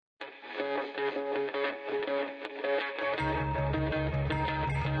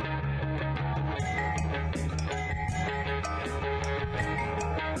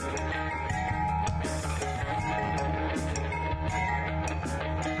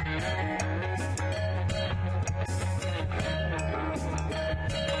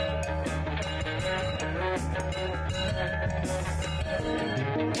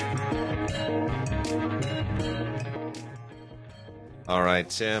All right,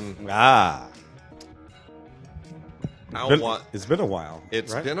 Tim. Ah, it's been a while.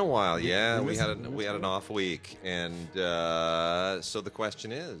 It's right? been a while. Yeah, we we missed- had we an missed we had an one. off week, and so the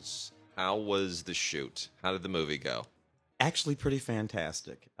question is, how was the shoot? How did the movie go? Actually, pretty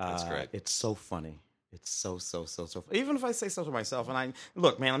fantastic. That's great. It's so funny. It's so. Even if I say so to myself, and I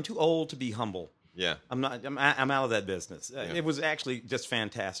look, man, I'm too old to be humble. Yeah, I'm not. I'm out of that business. Yeah. It was actually just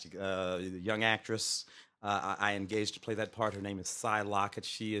fantastic. The young actress I engaged to play that part. Her name is Cy Lockett.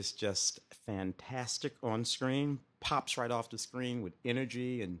 She is just fantastic on screen. Pops right off the screen with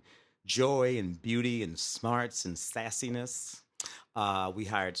energy and joy and beauty and smarts and sassiness. We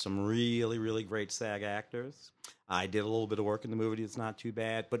hired some really great SAG actors. I did a little bit of work in the movie. It's not too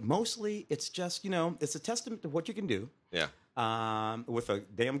bad, but mostly it's just it's a testament to what you can do yeah. with a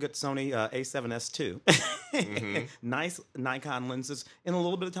damn good Sony A7S II. Mm-hmm. Nice Nikon lenses. In a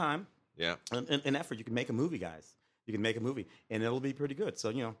little bit of time Yeah. and effort, you can make a movie, guys. You can make a movie, and it'll be pretty good.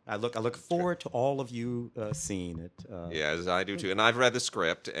 So I look forward to all of you seeing it. Yeah, as I do too. And I've read the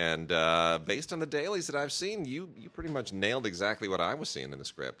script, and based on the dailies that I've seen, you pretty much nailed exactly what I was seeing in the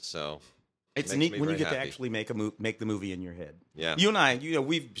script. So It's makes neat me when you very get to happy. actually make the movie in your head. Yeah. You and I,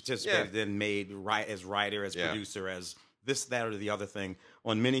 we've participated Yeah. and made as writer, as Yeah. producer, as this, that, or the other thing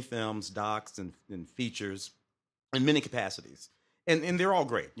on many films, docs, and features in many capacities. And they're all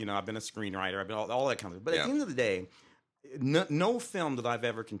great. I've been a screenwriter, I've been all that kind of. But Yeah. at the end of the day, no film that I've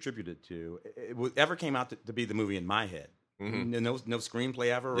ever contributed to ever came out to be the movie in my head. Mhm. No screenplay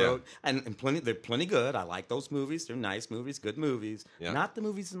I ever Yeah. wrote, and they're plenty good. I like those movies; they're nice movies, good movies. Yeah. Not the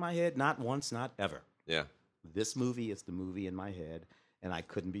movies in my head, not once, not ever. Yeah. This movie is the movie in my head, and I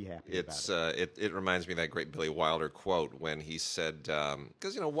couldn't be happy It's about it. it reminds me of that great Billy Wilder quote when he said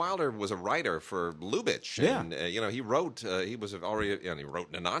because Wilder was a writer for Lubitsch, Yeah. and he wrote he was already he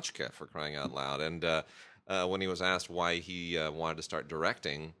wrote Ninotchka, for crying out loud, and when he was asked why he wanted to start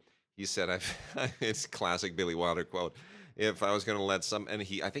directing, he said, it's a classic Billy Wilder quote. If I was going to let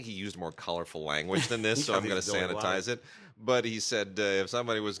I think he used more colorful language than this, so I'm going to Because he's Billy sanitize it. But he said, if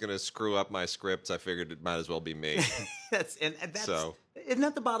somebody was going to screw up my scripts, I figured it might as well be me. That's So- isn't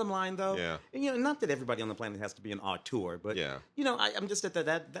that the bottom line, though? Yeah. And, not that everybody on the planet has to be an auteur, but Yeah. I'm just at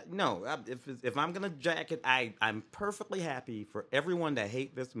that. No, if I'm gonna jack it, I'm perfectly happy for everyone to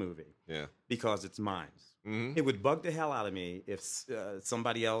hate this movie Yeah. because it's mine. Mhm. It would bug the hell out of me if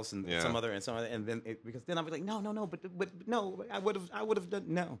somebody else and Yeah. some other, and then because then I'd be like, no, but no, I would have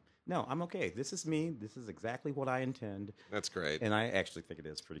done no, I'm okay. This is me. This is exactly what I intend, That's great. and I actually think it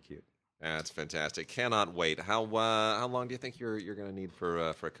is pretty cute. That's fantastic. Cannot wait. How long do you think you're going to need for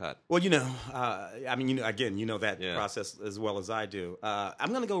a cut? Well, again, that Yeah. process as well as I do. I'm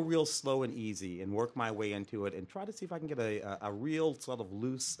going to go real slow and easy and work my way into it and try to see if I can get a real sort of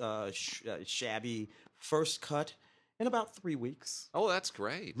loose, shabby first cut in about 3 weeks. Oh, that's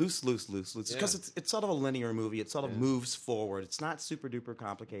great. Loose. Because Yeah. it's sort of a linear movie. It sort of moves forward. It's not super duper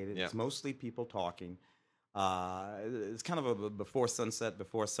complicated. Yeah. It's mostly people talking. It's kind of a before sunset,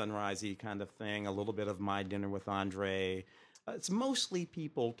 before sunrise-y kind of thing. A little bit of My Dinner with Andre. It's mostly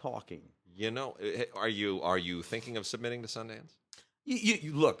people talking. Are you thinking of submitting to Sundance?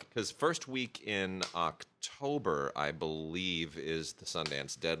 You look. Because first week in October, I believe, is the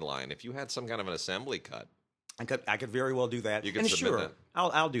Sundance deadline. If you had some kind of an assembly cut, I could very well do that. You could and submit sure, that.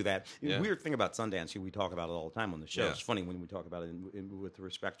 I'll do that. Yeah. Weird thing about Sundance, we talk about it all the time on the show. Yeah. It's funny when we talk about it with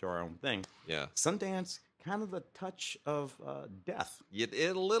respect to our own thing. yeah, Sundance, kind of the touch of death.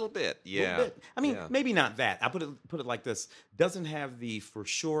 a little bit, A yeah. little bit. I mean, Yeah. maybe not that. I put it like this: doesn't have the for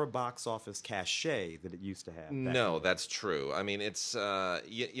sure box office cachet that it used to have. back in No, the- that's true. I mean, it's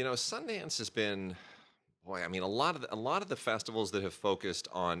Sundance has been, boy. I mean, a lot of the festivals that have focused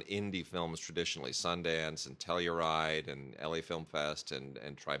on indie films traditionally, Sundance and Telluride and LA Film Fest and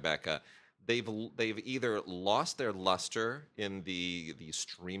Tribeca, they've either lost their luster in the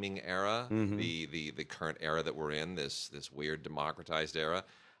streaming era, the current era that we're in, this weird democratized era.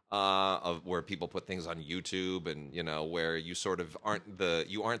 Of where people put things on YouTube, and where you sort of aren't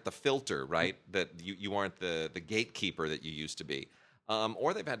the filter, right? That you aren't the gatekeeper that you used to be,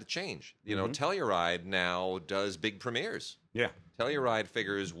 or they've had to change. Telluride now does big premieres. Yeah. Telluride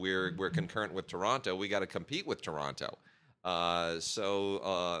figures we're concurrent with Toronto. We got to compete with Toronto.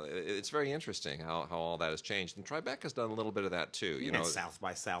 So it's very interesting how all that has changed. And Tribeca's done a little bit of that too. And South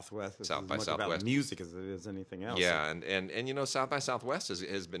by Southwest. It's South as by much Southwest. about music as it is anything else. Yeah, and South by Southwest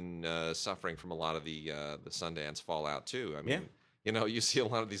has been suffering from a lot of the Sundance fallout too. I mean, you see a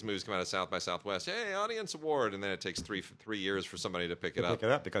lot of these movies come out of South by Southwest. Hey, audience award, and then it takes three years for somebody to pick it up. Pick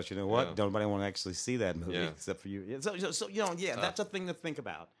it up because you know what? Yeah. Nobody want to actually see that movie Yeah. except for you. So that's a thing to think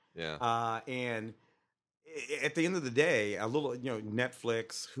about. Yeah. And at the end of the day, a little,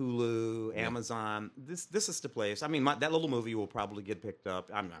 Netflix, Hulu, Yeah. Amazon. This is the place. I mean, that little movie will probably get picked up.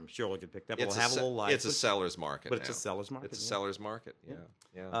 I'm sure it'll get picked up. It'll have a little life. It's a seller's market but now. it's a seller's market. It's a Yeah. seller's market. Yeah,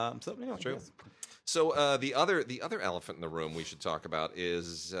 Yeah. yeah. So anyway, True. yes. So the other elephant in the room we should talk about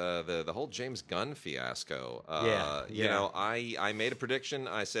is the whole James Gunn fiasco. You Yeah. know, I made a prediction.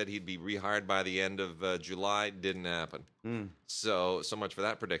 I said he'd be rehired by the end of July. Didn't happen. So much for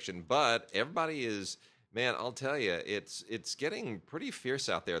that prediction. But everybody is. Man, I'll tell you, it's getting pretty fierce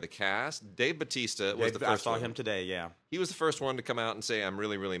out there. The cast, Dave Bautista was the first I saw one. him today. Yeah. He was the first one to come out and say, "I'm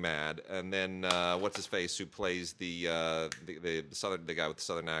really, really mad." And then what's his face, who plays the guy with the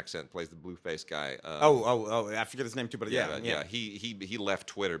southern accent, plays the blue faced guy. I forget his name too, but yeah. He left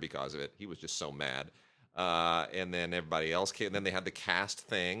Twitter because of it. He was just so mad. And then everybody else came. And then they had the cast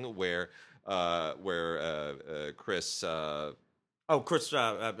thing where Chris. Chris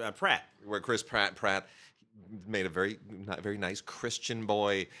Pratt. Where Chris Pratt made a very nice Christian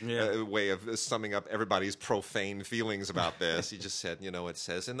boy way of summing up everybody's profane feelings about this. He just said, it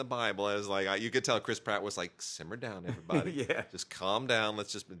says in the Bible. I was like, you could tell Chris Pratt was like, simmer down, everybody. Yeah. Just calm down.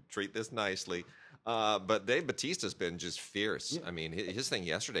 Let's just treat this nicely. But Dave Bautista's been just fierce. Yeah. I mean, his thing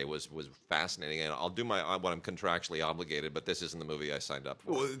yesterday was fascinating, and I'll do what I'm contractually obligated. But this isn't the movie I signed up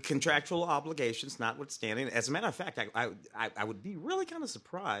for. Well, contractual obligations notwithstanding. As a matter of fact, I would be really kind of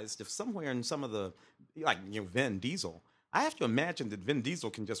surprised if somewhere in some of the, Vin Diesel. I have to imagine that Vin Diesel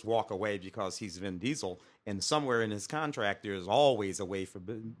can just walk away because he's Vin Diesel, and somewhere in his contract there's always a way for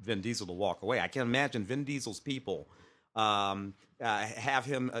Vin Diesel to walk away. I can imagine Vin Diesel's people have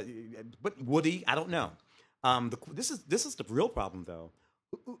him, but Woody, I don't know. This is the real problem, though.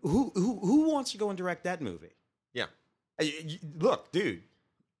 Who wants to go and direct that movie? Yeah. Look, dude,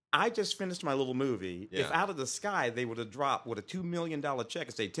 I just finished my little movie. Yeah. If out of the sky they would have dropped with a $2 million check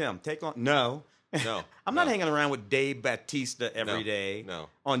and say, Tim, take on. No. No. I'm not hanging around with Dave Bautista every day No.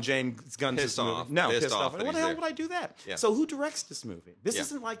 on James Gunn's Pissed movie. off. No, Pissed pissed off off. that What the he's hell there. would I do that? Yeah. So who directs this movie? This Yeah.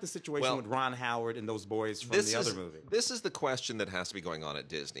 isn't like the situation Well, with Ron Howard and those boys from the other movie. This is the question that has to be going on at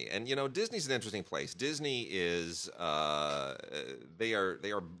Disney, and Disney's an interesting place. Disney is they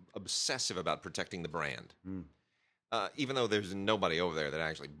are obsessive about protecting the brand. Even though there's nobody over there that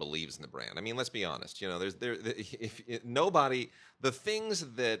actually believes in the brand. I mean, let's be honest. Nobody. The things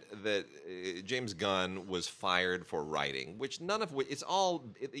that James Gunn was fired for writing, which none of which it's all.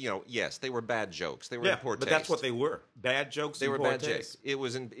 Yes, they were bad jokes. They were in poor but taste. that's what they were. Bad jokes. They and were poor bad taste. jokes. It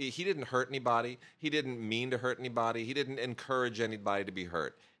was. He didn't hurt anybody. He didn't mean to hurt anybody. He didn't encourage anybody to be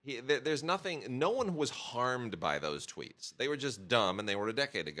hurt. There's nothing. No one was harmed by those tweets. They were just dumb, and they were a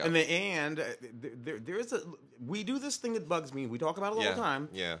decade ago. There is a. We do this thing that bugs me. We talk about it all the time.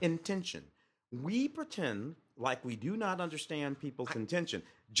 Yeah. Intention. We pretend like we do not understand people's intention.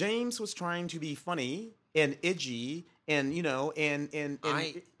 James was trying to be funny and edgy, and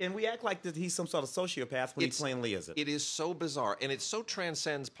and we act like that he's some sort of sociopath when he plainly isn't. It is so bizarre, and it so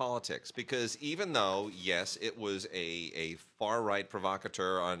transcends politics because even though, yes, it was a far right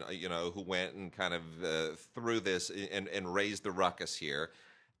provocateur on who went and kind of threw this and raised the ruckus here,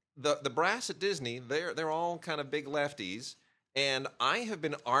 the brass at Disney they're all kind of big lefties, and I have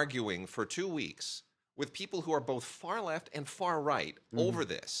been arguing for 2 weeks with people who are both far left and far right over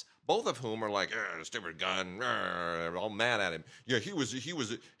this. Both of whom are like, stupid Gunn, all mad at him. Yeah, he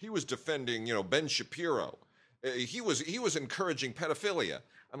was defending, Ben Shapiro. He was encouraging pedophilia.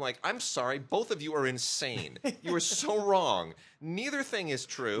 I'm like, I'm sorry, both of you are insane. You are so wrong. Neither thing is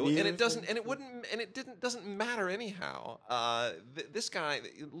true, and it doesn't matter anyhow. This guy,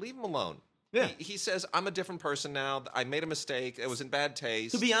 leave him alone. Yeah. He says, I'm a different person now. I made a mistake. It was in bad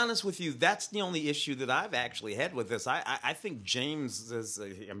taste. To be honest with you, that's the only issue that I've actually had with this. I think James is,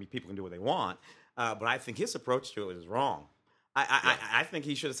 people can do what they want, but I think his approach to it is wrong. I think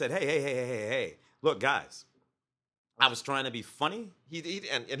he should have said, hey, look, guys, I was trying to be funny. He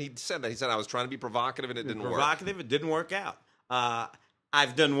said that. He said, I was trying to be provocative and it didn't work. Provocative, it didn't work out.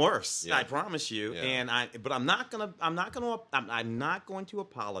 I've done worse, Yeah. I promise you. Yeah. But I'm not going to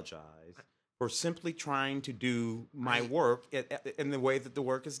apologize for simply trying to do my work in the way that the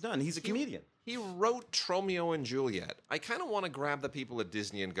work is done. He's a comedian. He wrote Tromeo and Juliet. I kind of want to grab the people at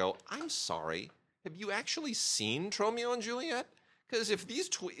Disney and go, I'm sorry. Have you actually seen Tromeo and Juliet? Because if these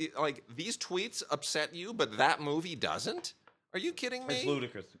tweets upset you, but that movie doesn't, are you kidding me? It's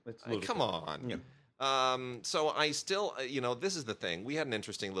ludicrous. Come on. Yeah. So I still, this is the thing. We had an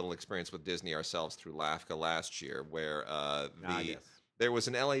interesting little experience with Disney ourselves through LAFCA last year, where Yes. there was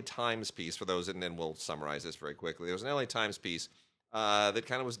an LA Times piece for those, and then we'll summarize this very quickly. There was an LA Times piece that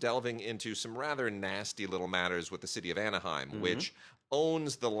kind of was delving into some rather nasty little matters with the city of Anaheim, which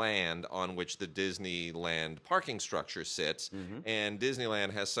owns the land on which the Disneyland parking structure sits, and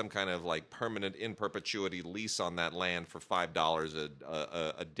Disneyland has some kind of like permanent in perpetuity lease on that land for $5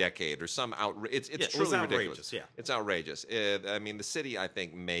 a decade or some it's truly ridiculous. Yeah, it's outrageous. I mean, the city I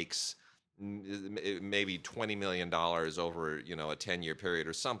think makes maybe $20 million over a 10-year period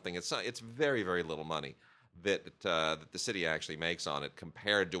or something. It's very, very little money that the city actually makes on it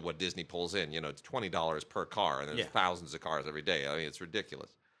compared to what Disney pulls in. It's $20 per car, and there's thousands of cars every day. I mean, it's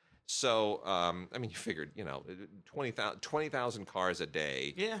ridiculous. So, I mean, you figured, 20,000 cars a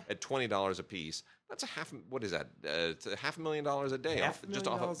day at $20 a piece. That's what is that? It's $500,000 a day just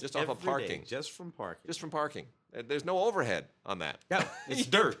off of parking. Just from parking. Just from parking. There's no overhead on that. Yeah, it's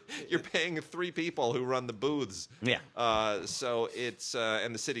dirt. You're paying 3 people who run the booths. Yeah. So it's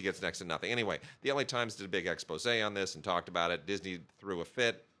and the city gets next to nothing. Anyway, the LA Times did a big expose on this and talked about it. Disney threw a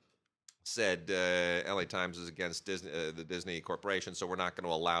fit. Said LA Times is against the Disney Corporation, so we're not going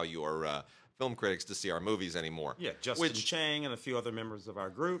to allow your film critics to see our movies anymore. Yeah, Justin Chang and a few other members of our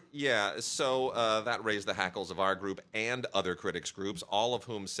group. Yeah, so that raised the hackles of our group and other critics groups, all of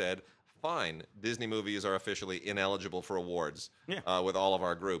whom said, fine, Disney movies are officially ineligible for awards with all of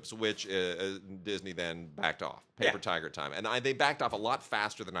our groups, which Disney then backed off. Paper Tiger time. And they backed off a lot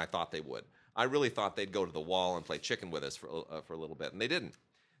faster than I thought they would. I really thought they'd go to the wall and play chicken with us for a little bit, and they didn't.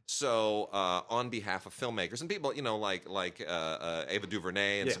 So, on behalf of filmmakers and people, like Ava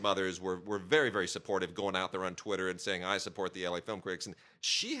DuVernay and some others were very, very supportive, going out there on Twitter and saying, "I support the LA Film Critics." And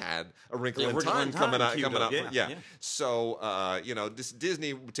she had A Wrinkle in Time coming out. Yeah. So,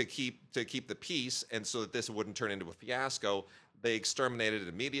 Disney to keep the peace, and so that this wouldn't turn into a fiasco, they exterminated it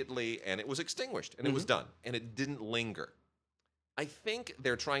immediately, and it was extinguished, and it was done, and it didn't linger. I think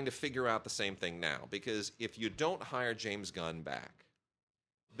they're trying to figure out the same thing now, because if you don't hire James Gunn back,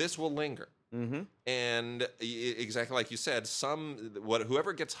 this will linger. And exactly like you said,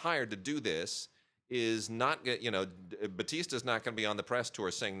 whoever gets hired to do this is not, Batista's not going to be on the press tour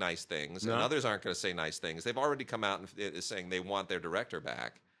saying nice things, and others aren't going to say nice things. They've already come out and saying they want their director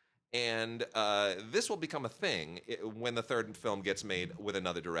back. And this will become a thing when the third film gets made with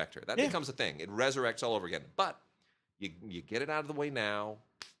another director. That becomes a thing. It resurrects all over again. But you get it out of the way now,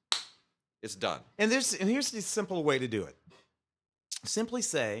 it's done. And here's the simple way to do it. Simply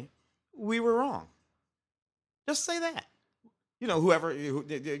say, we were wrong. Just say that. Whoever, you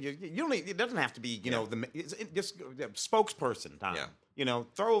don't. It doesn't have to be, just spokesperson, Tom. Yeah.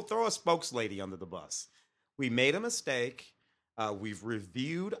 Throw a spokeslady under the bus. We made a mistake. We've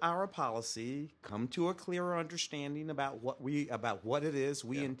reviewed our policy, come to a clearer understanding about what it is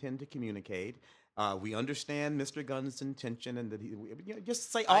we intend to communicate. We understand Mr. Gunn's intention, and that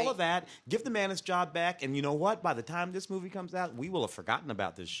just say all of that. Give the man his job back, and you know what? By the time this movie comes out, we will have forgotten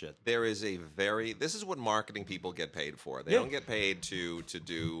about this shit. There is this is what marketing people get paid for. They don't get paid to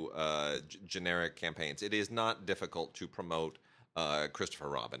do generic campaigns. It is not difficult to promote Christopher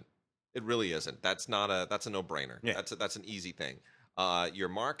Robin. It really isn't. That's a no-brainer. Yeah. That's an easy thing. Your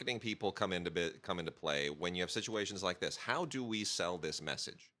marketing people come into play when you have situations like this. How do we sell this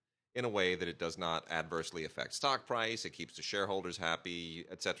message in a way that it does not adversely affect stock price, it keeps the shareholders happy,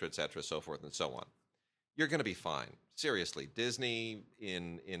 et cetera, so forth and so on? You're going to be fine. Seriously, Disney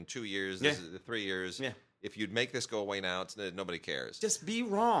in 2 years, 3 years, if you'd make this go away now, nobody cares. Just be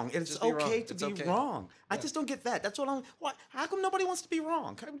wrong. It's okay to be wrong. I just don't get that. That's what how come nobody wants to be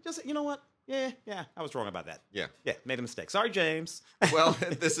wrong? Just, you know what? Yeah, I was wrong about that. Yeah, made a mistake. Sorry, James. Well,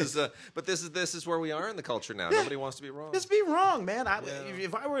 this is where we are in the culture now. Nobody wants to be wrong. Just be wrong, man.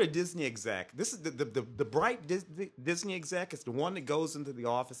 If I were a Disney exec, this is the bright Disney exec is the one that goes into the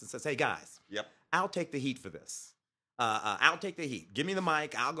office and says, "Hey guys, I'll take the heat for this. I'll take the heat. Give me the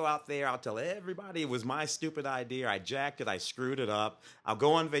mic. I'll go out there. I'll tell everybody it was my stupid idea. I jacked it. I screwed it up. I'll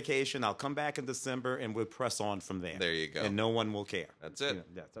go on vacation. I'll come back in December, and we'll press on from there. There you go. And no one will care. That's it.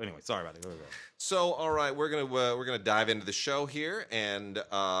 So anyway, sorry about it. So, all right, we're gonna dive into the show here, and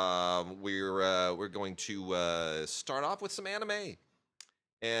we're going to start off with some anime.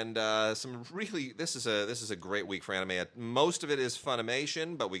 And this is a great week for anime. Most of it is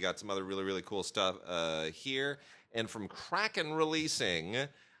Funimation, but we got some other really, really cool stuff here. And from Kraken Releasing,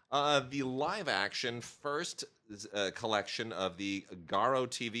 the live-action first collection of the Garo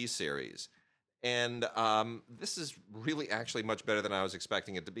TV series. And this is really actually much better than I was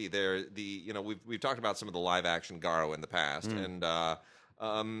expecting it to be. We've talked about some of the live-action Garo in the past, and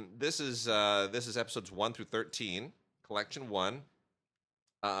this is episodes 1 through 13, collection 1.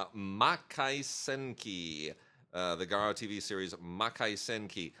 Makai Senki, the Garo TV series Makai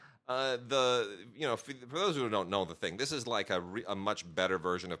Senki. For those who don't know the thing, this is like a much better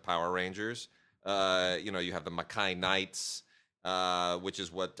version of Power Rangers. You have the Makai Knights, which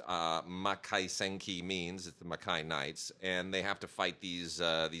is what Makai Senki means. It's the Makai Knights, and they have to fight these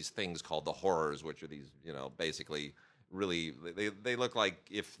things called the Horrors, which are these, basically really they look like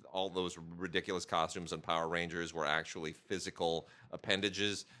if all those ridiculous costumes on Power Rangers were actually physical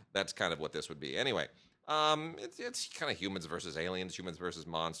appendages. That's kind of what this would be. Anyway, it's kind of humans versus aliens, humans versus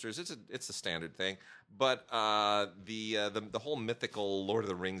monsters. It's a standard thing, but the whole mythical Lord of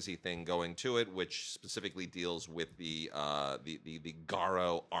the Ringsy thing going to it, which specifically deals with the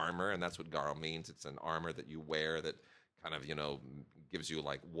Garo armor, and that's what Garo means. It's an armor that you wear that kind of gives you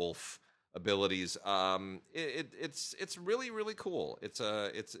like wolf abilities. It's really really cool.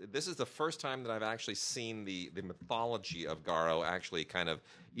 This is the first time that I've actually seen the mythology of Garo actually kind of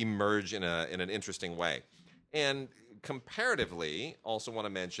emerge in an interesting way. And comparatively, also want to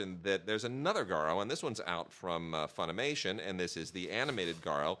mention that there's another Garo, and this one's out from Funimation, and this is the animated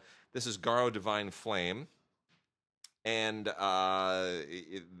Garo. This is Garo Divine Flame, and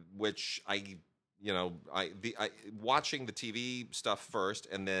which I watching the TV stuff first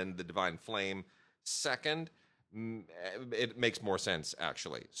and then the Divine Flame second, it makes more sense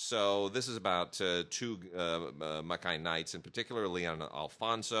actually. So this is about two Makai Knights, in particular Leon and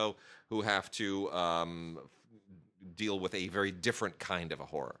Alfonso, who have to deal with a very different kind of a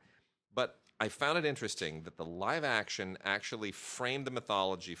horror. But I found it interesting that the live action actually framed the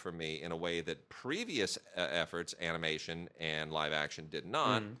mythology for me in a way that previous efforts, animation and live action, did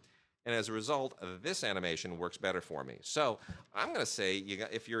not. And as a result, this animation works better for me. So I'm going to say,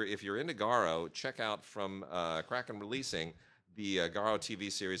 if you're into Garo, check out from Kraken Releasing the Garo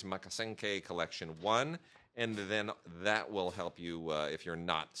TV series Makasenke Collection 1, and then that will help you, if you're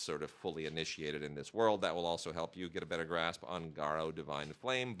not sort of fully initiated in this world, that will also help you get a better grasp on Garo Divine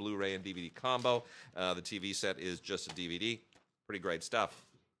Flame, Blu-ray and DVD combo. The TV set is just a DVD. Pretty great stuff.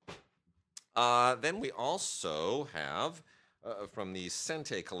 Then we also have... from the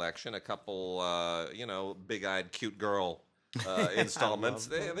Sente collection, a couple, big-eyed, cute girl installments.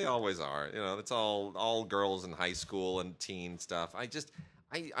 They always are. It's all girls in high school and teen stuff.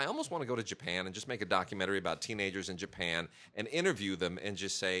 I almost want to go to Japan and just make a documentary about teenagers in Japan and interview them and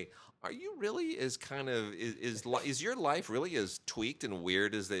just say, are you really is your life really as tweaked and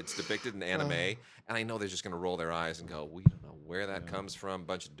weird as it's depicted in anime? And I know they're just going to roll their eyes and go, we don't know where that comes from.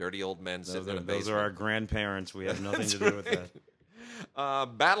 Bunch of dirty old men sitting in a basement. Those are our grandparents. We have nothing to do with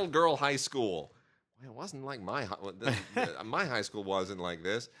that. Battle Girl High School. Well, it wasn't like my high school wasn't like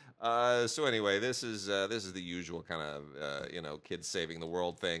this. So anyway, this is the usual kind of kids saving the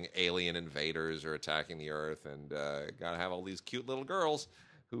world thing. Alien invaders are attacking the Earth, and gotta have all these cute little girls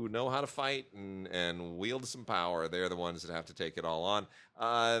who know how to fight and wield some power. They're the ones that have to take it all on.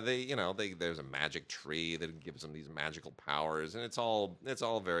 There's a magic tree that gives them these magical powers, and it's all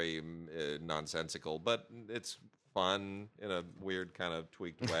very nonsensical, but it's fun in a weird kind of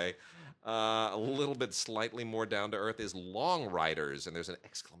tweaked way. A little bit slightly more down to earth is Long Riders, and there's an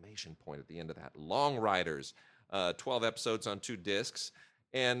exclamation point at the end of that. Long Riders, 12 episodes on 2 discs,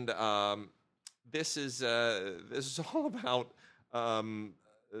 and this is all about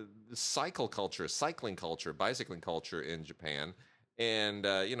cycling culture, bicycling culture in Japan. And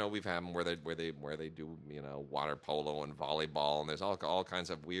we've had them where they do water polo and volleyball, and there's all kinds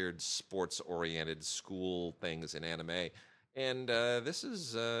of weird sports oriented school things in anime. And this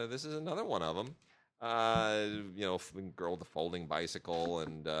is another one of them. Girl with a folding bicycle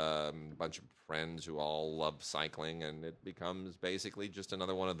and a bunch of friends who all love cycling, and it becomes basically just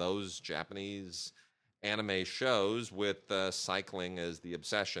another one of those Japanese anime shows with cycling as the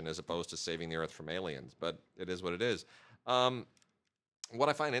obsession as opposed to saving the Earth from aliens. But it is what it is. What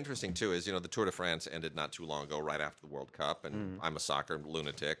I find interesting, too, is, the Tour de France ended not too long ago, right after the World Cup, and I'm a soccer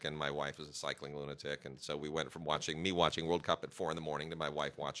lunatic, and my wife is a cycling lunatic, and so we went from watching World Cup at 4 a.m. to my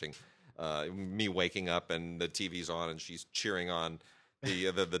wife watching me waking up, and the TV's on, and she's cheering on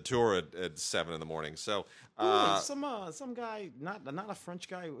the tour at 7 a.m. So some guy, not a French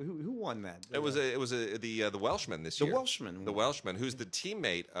guy, who won that? It was the Welshman this year. The Welshman, who's the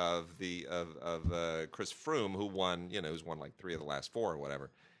teammate of Chris Froome, who's won like 3 of the last 4 or whatever.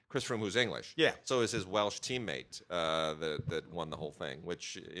 Chris Froome, who's English. Yeah. So is his Welsh teammate that won the whole thing,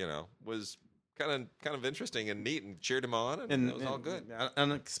 which was kind of interesting and neat, and cheered him on, and it was all good.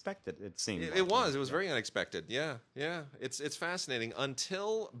 Unexpected, it seemed. It was very unexpected. Yeah. It's fascinating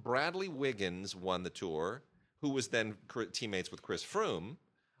until Bradley Wiggins won the Tour, who was then teammates with Chris Froome.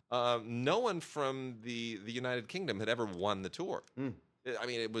 No one from the United Kingdom had ever won the Tour. I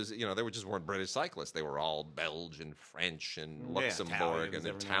mean, it was, they were just weren't British cyclists. They were all Belgian, French, and Yeah, Luxembourg, Italians and every now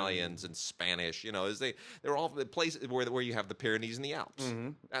and then. Italians and Spanish. As they're all the places where you have the Pyrenees and the Alps.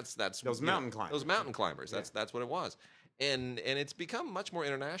 That's Those mountain climbers. Those mountain climbers. Yeah. That's what it was. And it's become much more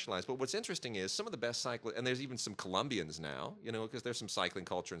internationalized. But what's interesting is some of the best cyclists, and there's even some Colombians now, because there's some cycling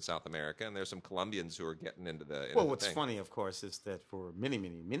culture in South America, and there's some Colombians who are getting into the. Well, what's funny, of course, is that for many,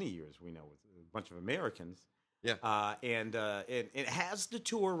 many, many years, we know with a bunch of Americans. Yeah. And it has the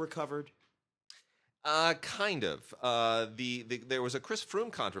tour recovered. Kind of. There was a Chris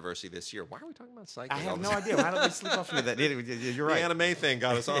Froome controversy this year. Why are we talking about cycling? I have no idea. How did they slip off me that? You're right. The anime thing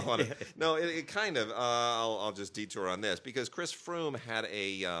got us off on it. No, it kind of. I'll just detour on this because Chris Froome had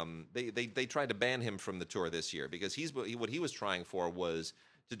a. They tried to ban him from the tour this year because what he was trying for was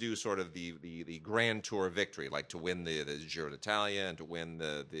to do sort of the Grand Tour victory, like to win the Giro d'Italia and to win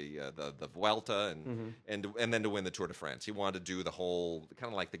the Vuelta and then to win the Tour de France. He wanted to do the whole kind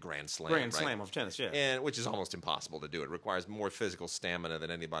of like the Grand Slam. Grand Slam of tennis, yeah. And which is almost impossible to do. It requires more physical stamina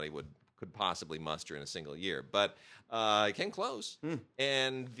than anybody could possibly muster in a single year. But it came close.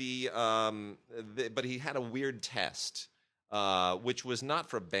 And but he had a weird test. Which was not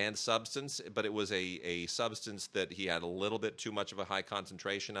for a banned substance, but it was a substance that he had a little bit too much of a high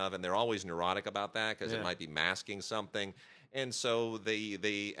concentration of, and they're always neurotic about that because it might be masking something. And so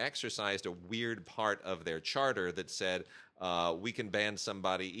they exercised a weird part of their charter that said we can ban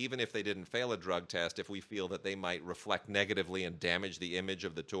somebody even if they didn't fail a drug test if we feel that they might reflect negatively and damage the image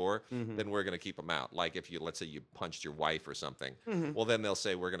of the tour, then we're going to keep them out. Like if let's say you punched your wife or something, well then they'll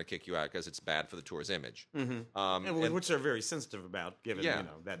say we're going to kick you out because it's bad for the tour's image. Which they're very sensitive about, given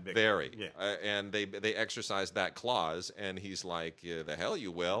that big. Very. And they exercised that clause, and he's like, the hell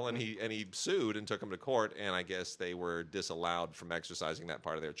you will, and he sued and took him to court, and I guess they were disallowed from exercising that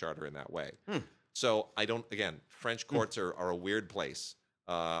part of their charter in that way. So French courts are a weird place.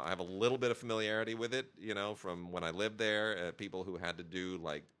 I have a little bit of familiarity with it, from when I lived there. People who had to do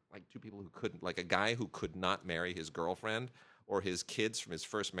like two people who couldn't, like a guy who could not marry his girlfriend, or his kids from his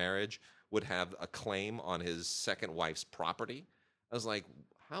first marriage would have a claim on his second wife's property. I was like,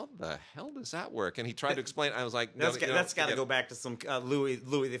 how the hell does that work? And he tried to explain. I was like, that's got to go back to some Louis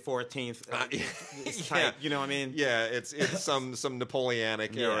the 14th type. You know what I mean? Yeah, it's some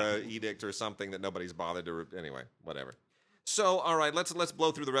Napoleonic era edict or something that nobody's bothered to. Anyway, whatever. So, all right, let's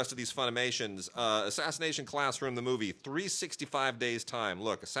blow through the rest of these Funimations. Assassination Classroom, the movie, 365 Days Time.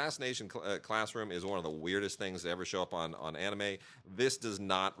 Look, Assassination Classroom is one of the weirdest things to ever show up on anime. This does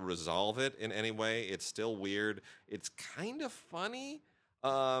not resolve it in any way. It's still weird. It's kind of funny.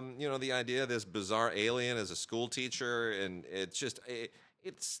 The idea of this bizarre alien as a school teacher, and it's just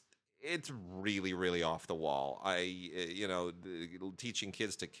it's really, really off the wall. Teaching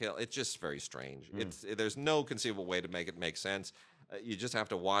kids to kill, it's just very strange. There's no conceivable way to make it make sense. You just have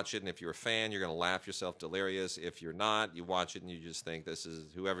to watch it, and if you're a fan, you're going to laugh yourself delirious. If you're not, you watch it and you just think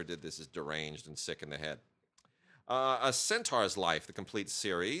whoever did this is deranged and sick in the head. A Centaur's Life, the complete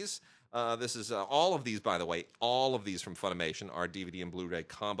series. This is all of these, by the way, all of these from Funimation are DVD and Blu-ray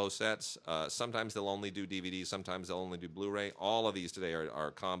combo sets. Sometimes they'll only do DVD, sometimes they'll only do Blu-ray. All of these today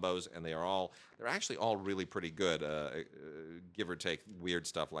are combos, and they're actually all really pretty good, give or take weird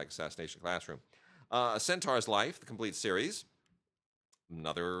stuff like Assassination Classroom. A Centaur's Life, the complete series.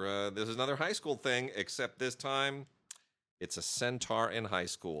 This is another high school thing, except this time it's a centaur in high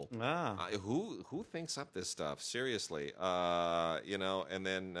school. Who thinks up this stuff? Seriously, and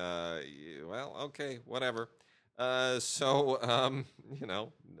then, okay, whatever.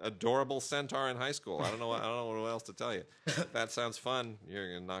 Adorable centaur in high school. I don't know what else to tell you. If that sounds fun,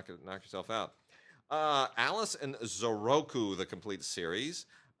 you're gonna knock yourself out. Alice and Zoroku, the complete series.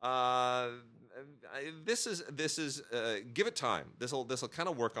 This is give it time. This will kind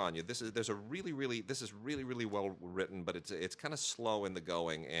of work on you. This is really well written, but it's kind of slow in the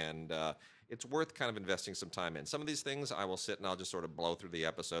going, and it's worth kind of investing some time in. Some of these things I will sit and I'll just sort of blow through the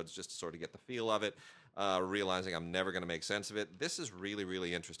episodes just to sort of get the feel of it, realizing I'm never going to make sense of it. This is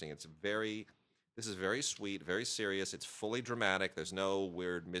really interesting. This is very sweet, very serious. It's fully dramatic. There's no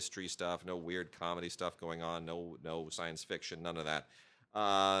weird mystery stuff, no weird comedy stuff going on, no science fiction, none of that.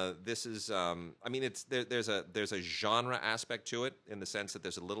 This is, there's a genre aspect to it in the sense that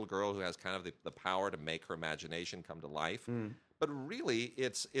there's a little girl who has kind of the power to make her imagination come to life. But really,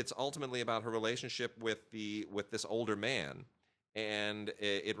 it's ultimately about her relationship with this older man. And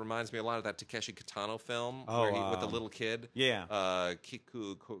it reminds me a lot of that Takeshi Kitano film with the little kid.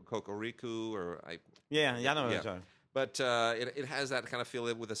 Kiku Kokoriku I know what you're talking. But it has that kind of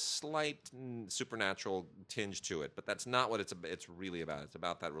feel with a slight supernatural tinge to it. But that's not what it's really about. It's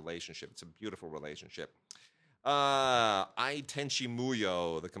about that relationship. It's a beautiful relationship. I Tenchi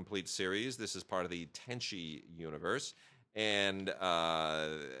Muyo, the complete series. This is part of the Tenchi universe. And,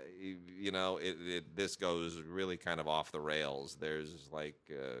 this goes really kind of off the rails. There's like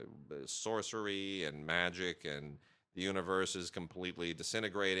sorcery and magic, and the universe is completely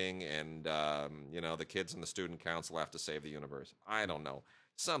disintegrating. And, the kids and the student council have to save the universe. I don't know.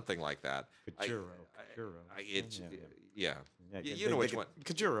 Something like that. Kajuro. Yeah. Yeah, You know which one.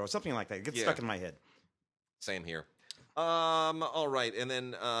 Kajuro, something like that. It gets Yeah. stuck in my head. Same here. All right, and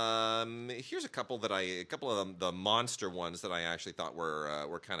then here's a couple of the monster ones that I actually thought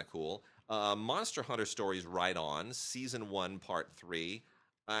were kind of cool. Monster Hunter Stories Right On, Season 1, Part 3.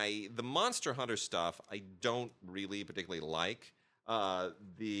 The Monster Hunter stuff I don't really particularly like.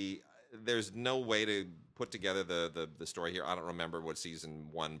 There's no way to put together the story here. I don't remember what Season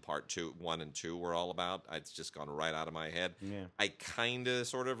 1, Part 1 and 2 were all about. It's just gone right out of my head. Yeah. I kind of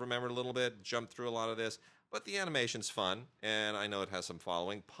sort of remember a little bit, jumped through a lot of this. But the animation's fun, and I know it has some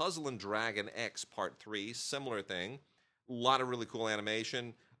following. Puzzle and Dragon X Part 3, similar thing. A lot of really cool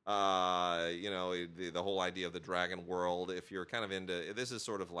animation. The whole idea of the dragon world. If you're kind of into this, is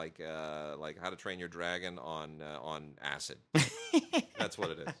sort of like How to Train Your Dragon on acid. That's what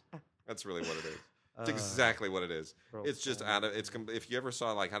it is. That's really what it is. It's exactly what it is. It's just if you ever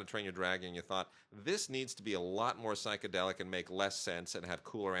saw like How to Train Your Dragon and you thought this needs to be a lot more psychedelic and make less sense and have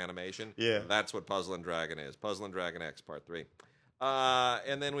cooler animation, that's what Puzzle and Dragon is. Puzzle and Dragon X Part 3.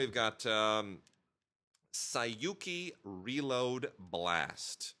 And then we've got Sayuki Reload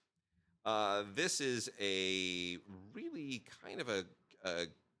Blast. This is a really kind of a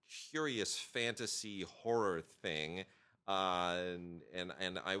curious fantasy horror thing. I'm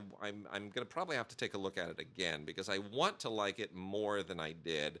gonna probably have to take a look at it again because I want to like it more than I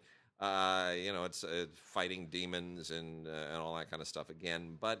did. It's fighting demons and all that kind of stuff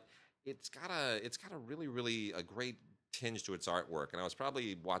again, but it's got a really really a great tinge to its artwork, and I was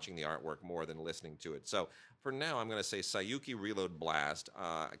probably watching the artwork more than listening to it. So for now, I'm going to say Sayuki Reload Blast.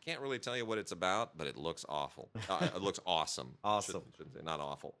 I can't really tell you what it's about, but it looks awful. It looks awesome. Awesome. Should say, not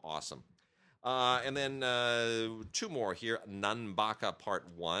awful. Awesome. And then 2 more here. Nanbaka Part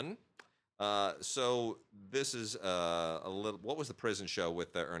 1. So this is a little. What was the prison show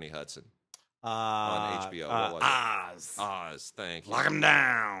with Ernie Hudson on HBO? What was Oz. it? Oz. Thank you. Lock him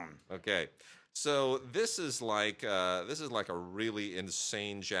down. Okay. So this is like a really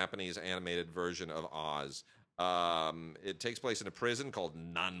insane Japanese animated version of Oz. It takes place in a prison called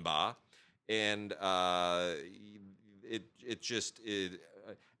Nanba, and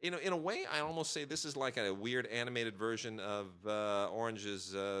in a way, I almost say this is like a weird animated version of Orange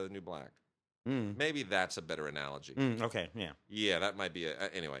is the New Black. Maybe that's a better analogy. Okay, yeah. Yeah, that might be it.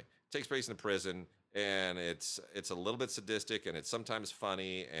 Anyway, it takes place in a prison, and it's a little bit sadistic, and it's sometimes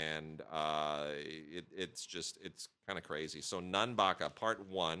funny, and it's kind of crazy. So Nanbaka Part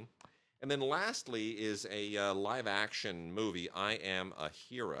 1. And then lastly is a live-action movie, I Am a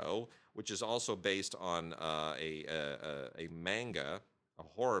Hero, which is also based on a manga, a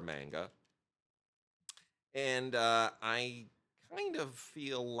horror manga. And I kind of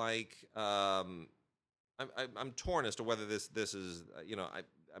feel like I'm torn as to whether this is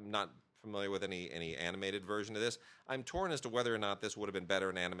I'm not familiar with any animated version of this. I'm torn as to whether or not this would have been better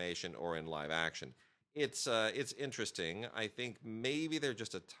in animation or in live action. It's interesting. I think maybe they're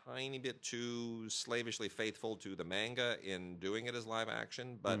just a tiny bit too slavishly faithful to the manga in doing it as live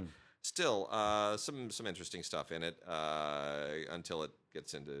action, but still some interesting stuff in it until it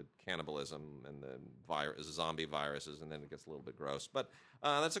gets into cannibalism and the zombie viruses, and then it gets a little bit gross. But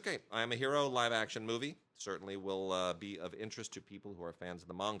that's okay. I Am a Hero live action movie certainly will be of interest to people who are fans of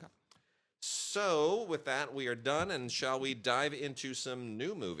the manga. So, with that, we are done, and shall we dive into some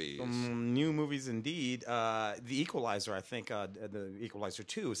new movies? New movies, indeed. The Equalizer, I think, the Equalizer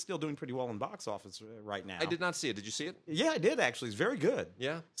 2 is still doing pretty well in box office right now. I did not see it. Did you see it? Yeah, I did, actually. It's very good.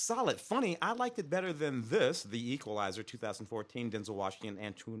 Yeah? Solid. Funny. I liked it better than this, The Equalizer 2014, Denzel Washington,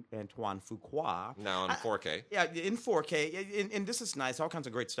 Antoine Fuqua. Now in 4K. Yeah, in 4K. And this is nice. All kinds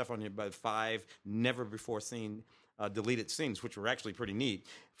of great stuff on here, but 5 never-before-seen deleted scenes, which were actually pretty neat.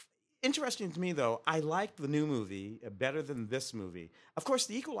 Interesting to me, though, I liked the new movie better than this movie. Of course,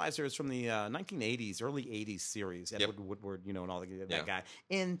 The Equalizer is from the 1980s, early 80s series, Edward Woodward, and all that guy.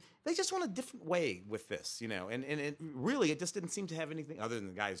 And they just went a different way with this, and it really, it just didn't seem to have anything other than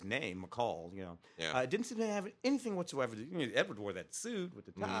the guy's name, McCall, It didn't seem to have anything whatsoever. Edward wore that suit with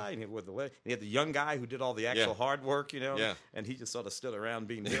the tie, and he had the young guy who did all the actual hard work, and he just sort of stood around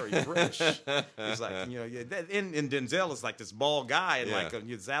being very British. He's like, and Denzel is like this bald guy, and like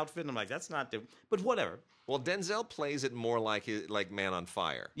his outfit, I'm like, that's not the... But whatever. Well, Denzel plays it more like Man on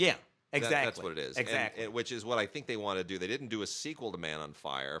Fire. Yeah. Exactly. That's what it is. Exactly. Which is what I think they want to do. They didn't do a sequel to Man on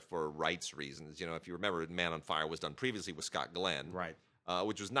Fire for rights reasons. You know, if you remember, Man on Fire was done previously with Scott Glenn, Right.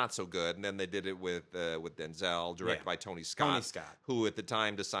 Which was not so good. And then they did it with Denzel, directed by Tony Scott, Tony Scott, who at the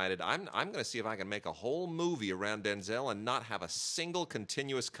time decided, I'm going to see if I can make a whole movie around Denzel and not have a single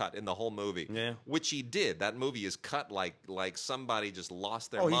continuous cut in the whole movie. Yeah. Which he did. That movie is cut like somebody just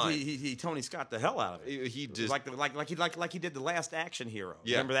lost their Oh, mind. he Tony Scott the hell out of it. He just like he did the Last Action Hero.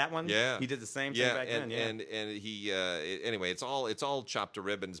 Yeah. Remember that one? Yeah, he did the same thing back then. Yeah, and he anyway, it's all chopped to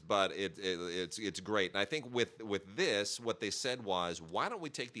ribbons, but it's great. And I think with this, what they said was, why don't we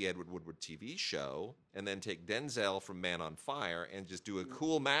take the Edward Woodward TV show and then take Denzel from Man on Fire and just do a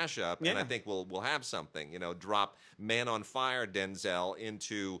cool mashup? Yeah. And I think we'll have something. You know, drop Man on Fire Denzel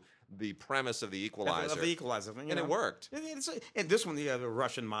into the premise of the Equalizer. Of the Equalizer, and it worked. And this one, the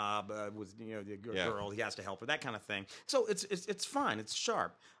Russian mob was, the girl. He has to help her, that kind of thing. So it's fine. It's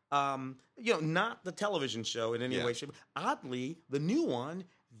sharp. Not the television show in any way, shape. Oddly, the new one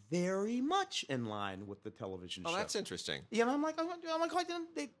very much in line with the television show. Oh, that's interesting. I'm like, why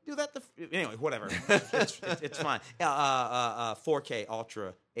didn't they do that? Anyway, whatever. it's fine. 4K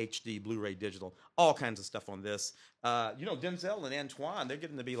Ultra HD Blu-ray digital, all kinds of stuff on this. Denzel and Antoine, they're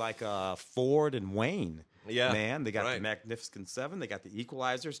getting to be like Ford and Wayne. Yeah, man, they got right. the Magnificent Seven, they got the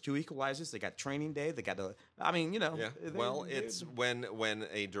Equalizers, 2 Equalizers, they got Training Day, they got Yeah. Well, it's when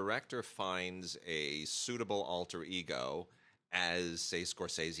a director finds a suitable alter ego, as say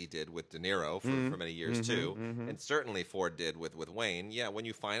Scorsese did with De Niro for many years too, and certainly Ford did with Wayne. Yeah, when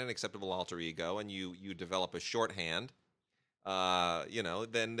you find an acceptable alter ego and you develop a shorthand,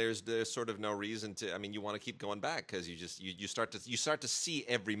 then there's sort of no reason to. I mean, you want to keep going back because you start to see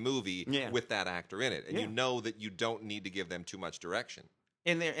every movie with that actor in it, and you know that you don't need to give them too much direction.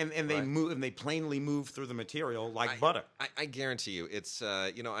 And they move, and they plainly move through the material like butter. I guarantee you, it's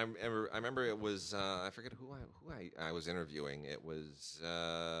I remember it was I forget who I was interviewing. It was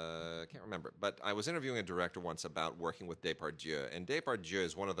I can't remember, but I was interviewing a director once about working with Depardieu, and Depardieu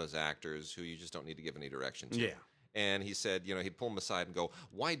is one of those actors who you just don't need to give any direction to. Yeah. And he said, he'd pull him aside and go,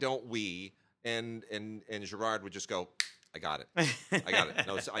 "Why don't we?" And Gerard would just go, I got it.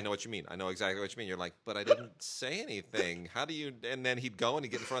 No, I know what you mean. I know exactly what you mean. You're like, but I didn't say anything. How do you? And then he'd go and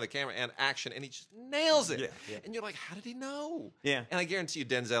he'd get in front of the camera and action, and he just nails it. Yeah. And you're like, how did he know? Yeah. And I guarantee you,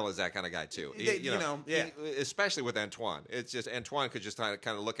 Denzel is that kind of guy too. Especially with Antoine. It's just Antoine could just kind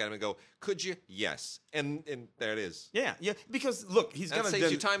of look at him and go, "Could you?" Yes. And there it is. Yeah. Because look, he's gonna save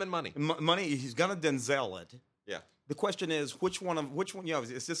you time and money. Money. He's gonna Denzel it. Yeah. The question is, which one?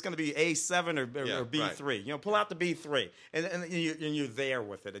 Is this going to be A7 or B3? Right. Pull out the B3, and you're there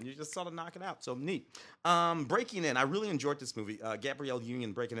with it, and you just sort of knock it out. So neat. Breaking In, I really enjoyed this movie. Gabrielle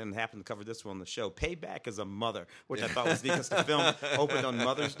Union breaking in and happened to cover this one on the show. Payback as a Mother, which I thought was neat because the film opened on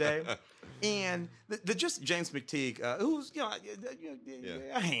Mother's Day, and the just James McTeague, who's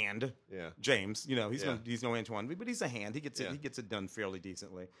a hand. Yeah. James, he's no Antoine, but he's a hand. He gets it done fairly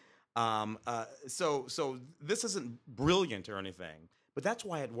decently. So this isn't brilliant or anything, but that's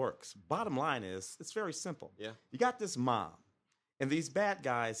why it works. Bottom line is, it's very simple. Yeah. You got this mom, and these bad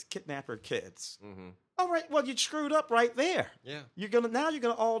guys kidnap her kids. Mm-hmm. All right, well, you screwed up right there. Yeah. You're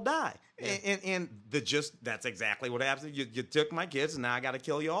gonna all die. Yeah. And that's exactly what happens. You took my kids, and now I got to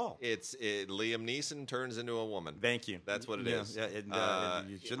kill you all. Liam Neeson turns into a woman. Thank you. That's what it is. Yeah,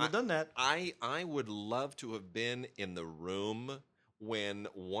 you shouldn't have done that. I would love to have been in the room when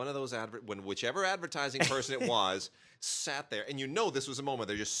one of those whichever advertising person it was sat there, and this was a moment,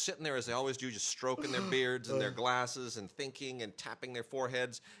 they're just sitting there as they always do, just stroking their beards and their glasses and thinking and tapping their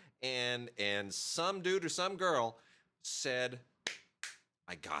foreheads, and some dude or some girl said,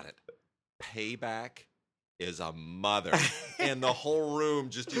 "I got it. Payback is a mother," and the whole room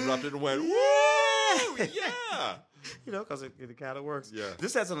just erupted and went, "Woo! Yeah!" Because it kind of works. Yeah.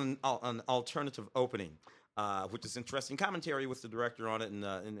 This has an alternative opening. Which is interesting. Commentary with the director on it and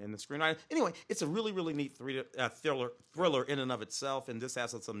the screenwriter. Anyway, it's a really, really neat thriller in and of itself, and this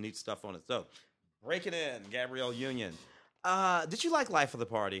has some neat stuff on it. So, Breaking In, Gabrielle Union. Did you like Life of the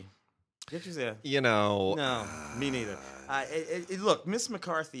Party? Did you say? No, me neither. Look, Miss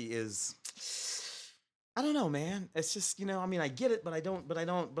McCarthy is. I don't know, man. It's just I get it, but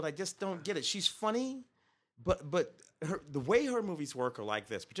I just don't get it. She's funny, but the way her movies work are like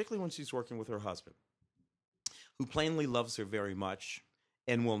this, particularly when she's working with her husband, who plainly loves her very much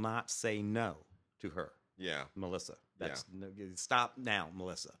and will not say no to her. Yeah. Melissa. Stop now,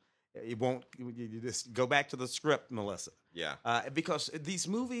 Melissa. It won't. You just go back to the script, Melissa. Yeah. Because these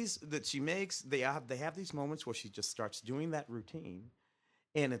movies that she makes, they have these moments where she just starts doing that routine,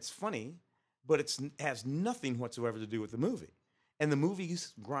 and it's funny, but it has nothing whatsoever to do with the movie. and the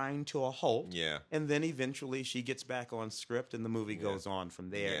movies grind to a halt. Yeah. And then eventually she gets back on script and the movie goes on from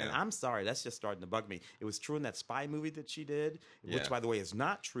there. And Yeah. I'm sorry, that's just starting to bug me. It was true in that spy movie that she did, Yeah. which, by the way, is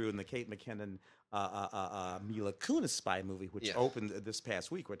not true in the Kate McKinnon Mila Kunis spy movie, which Yeah. opened this past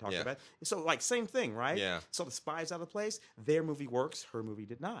week. We're talking Yeah. about. So, like, same thing, right? Yeah. So the spy's out of place. Their movie works. Her movie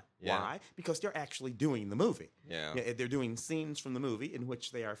did not. Yeah. Why? Because they're actually doing the movie. Yeah. They're doing scenes from the movie in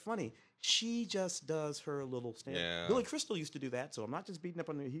which they are funny. She just does her little stand. Yeah. Billy Crystal used to do that, so I'm not just beating up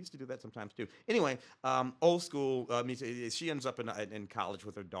on her. He used to do that sometimes too. Anyway, old school. She ends up in college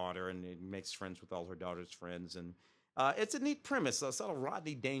with her daughter and makes friends with all her daughter's friends, and it's a neat premise, a sort of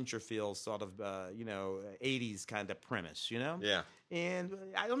Rodney Dangerfield sort of 80s kind of premise, Yeah. And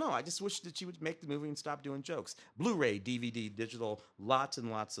I don't know. I just wish that she would make the movie and stop doing jokes. Blu-ray, DVD, digital, lots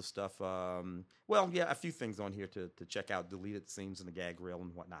and lots of stuff. A few things on here to check out. Deleted scenes in the gag reel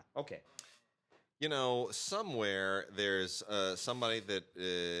and whatnot. Okay. Somewhere there's somebody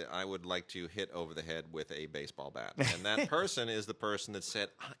that I would like to hit over the head with a baseball bat. And that person is the person that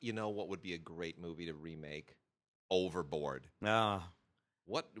said, what would be a great movie to remake? Overboard.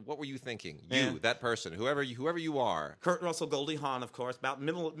 What were you thinking? Yeah. You, that person, whoever you are. Kurt Russell, Goldie Hawn, of course, about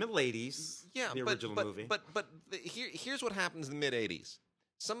middle 80s. Yeah, the original movie. But here's what happens in the mid 80s.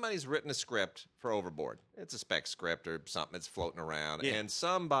 Somebody's written a script for Overboard. It's a spec script or something that's floating around, Yeah. and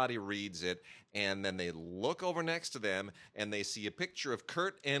somebody reads it, and then they look over next to them, and they see a picture of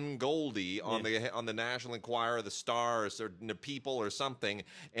Kurt and Goldie on the National Enquirer, the Stars, or the People, or something,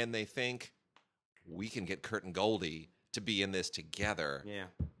 and they think, we can get Kurt and Goldie to be in this together. Yeah.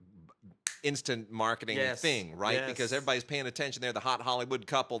 Instant marketing Yes. thing, right? Yes. Because everybody's paying attention. They're the hot Hollywood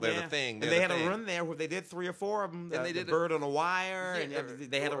couple. They're the thing. And they had a run there where they did 3 or 4 of them. And they the did Bird on a Wire, and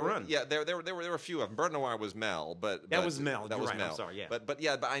they had a run. Yeah, there were a few of them. Bird on a Wire was Mel, but That was Mel. That You're was right. Mel. I'm sorry. Yeah. But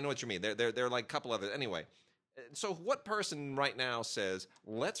I know what you mean. They're like a couple of it. Anyway, so what person right now says,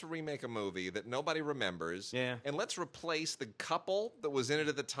 let's remake a movie that nobody remembers, Yeah. and let's replace the couple that was in it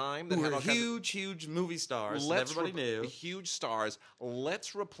at the time that Who had were all kinds of- huge movie stars that everybody knew. huge stars.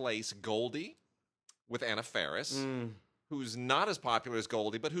 Let's replace Goldie with Anna Faris. Who's not as popular as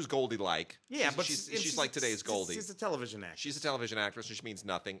Goldie, but who's Goldie-like. Yeah, but she's like today's Goldie. She's a television actress. She's a television actress, and she means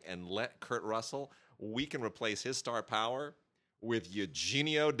nothing. And let Kurt Russell, we can replace his star power with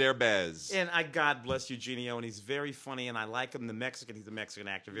Eugenio Derbez. And God bless Eugenio, and he's very funny, and I like him. He's a Mexican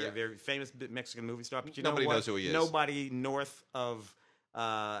actor, very famous Mexican movie star. But Nobody know what? knows who he is. Nobody north of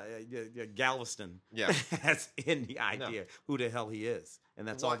Galveston has any idea who the hell he is, and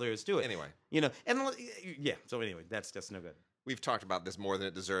that's all there is to it. Anyway, So anyway, that's just no good. we've talked about this more than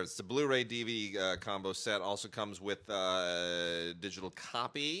it deserves. The Blu-ray DVD combo set also comes with digital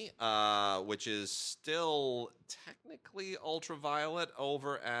copy, which is still technically ultraviolet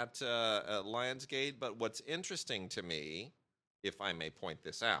over at Lionsgate. But what's interesting to me, if I may point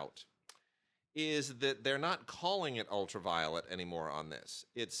this out, is that they're not calling it ultraviolet anymore on this.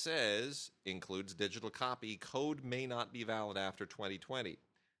 It says, includes digital copy, code may not be valid after 2020.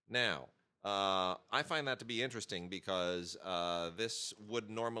 Now, I find that to be interesting because this would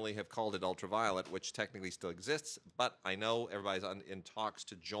normally have called it ultraviolet, which technically still exists, but I know everybody's in talks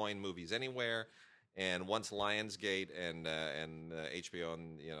to join Movies Anywhere, and once Lionsgate and HBO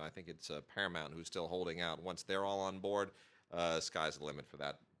and I think it's Paramount who's still holding out, once they're all on board, sky's the limit for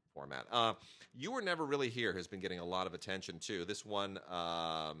that format. You Were Never Really Here has been getting a lot of attention too. This won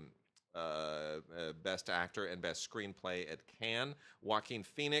Best Actor and Best Screenplay at Cannes. Joaquin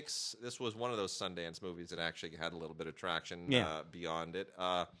Phoenix. This was one of those Sundance movies that actually had a little bit of traction beyond it.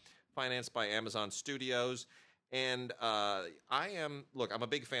 Financed by Amazon Studios, and I'm a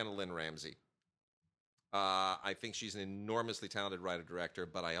big fan of Lynn Ramsey. I think she's an enormously talented writer-director,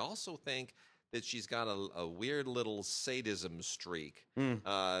 but I also think that she's got a weird little sadism streak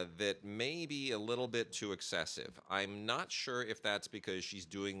that may be a little bit too excessive. I'm not sure if that's because she's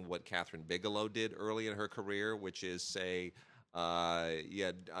doing what Catherine Bigelow did early in her career, which is say, I'm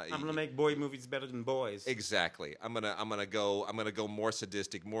gonna make boy movies better than boys. Exactly. I'm gonna go more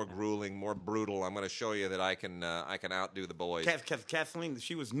sadistic, more grueling, more brutal. I'm gonna show you that I can outdo the boys. Kathleen,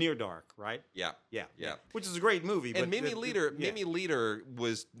 she was Near Dark, right? Yeah. Which is a great movie. And but Mimi Leader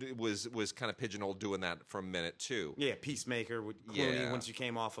was kind of pigeonholed doing that for a minute too. Yeah, Peacemaker with Clooney when she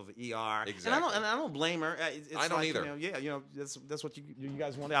came off of ER. Exactly. And I don't blame her. I don't either. That's what you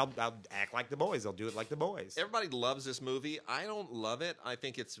guys want. I'll act like the boys. I'll do it like the boys. Everybody loves this movie. I don't love it. I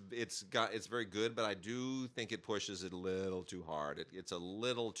think it's very good, but I do think it pushes it a little too hard. It's a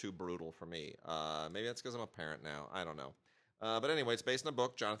little too brutal for me. Maybe that's because I'm a parent now. I don't know. But anyway, it's based on a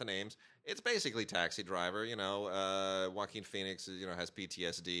book, Jonathan Ames. It's basically Taxi Driver. Joaquin Phoenix, has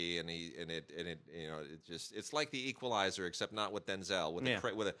PTSD, and it's like The Equalizer, except not with Denzel,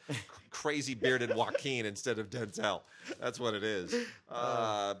 with a crazy bearded Joaquin instead of Denzel. That's what it is.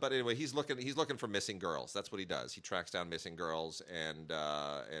 But anyway, he's looking for missing girls. That's what he does. He tracks down missing girls, and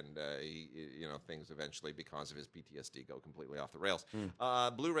things eventually, because of his PTSD, go completely off the rails.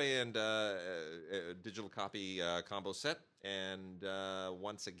 Blu-ray and digital copy combo set. And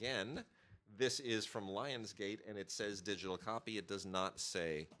once again, this is from Lionsgate, and it says digital copy. It does not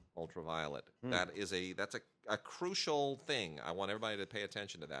say ultraviolet. That's a crucial thing. I want everybody to pay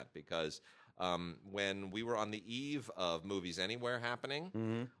attention to that, because when we were on the eve of Movies Anywhere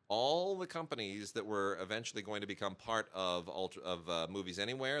happening, all the companies that were eventually going to become part of Movies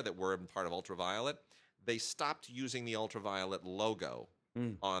Anywhere, that were part of Ultraviolet, they stopped using the Ultraviolet logo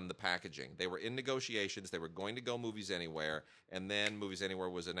on the packaging. They were in negotiations. They were going to go Movies Anywhere, and then Movies Anywhere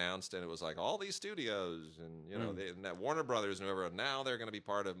was announced, and it was like all these studios and and that Warner Brothers and whoever. Now they're going to be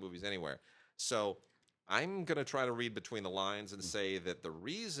part of Movies Anywhere. So I'm going to try to read between the lines and say that the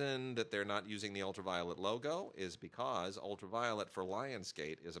reason that they're not using the Ultraviolet logo is because Ultraviolet for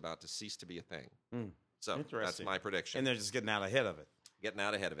Lionsgate is about to cease to be a thing. So that's my prediction. And they're just getting out ahead of it.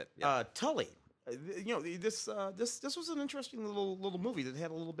 Yep. Tully. This was an interesting little movie that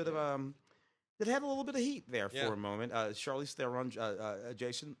had a little bit of heat there for a moment. Charlize Theron,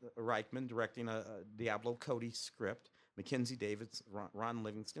 Jason Reitman directing a Diablo Cody script, Mackenzie Davis, Ron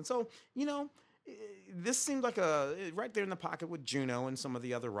Livingston. So this seemed like right there in the pocket with Juno and some of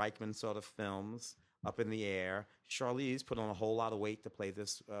the other Reitman sort of films. Up in the air. Charlize put on a whole lot of weight to play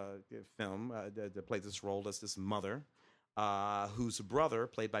this film, to play this role as this mother. Whose brother,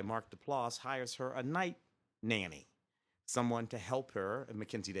 played by Mark Duplass, hires her a night nanny, someone to help her,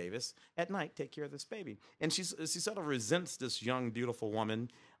 Mackenzie Davis, at night take care of this baby. And she sort of resents this young, beautiful woman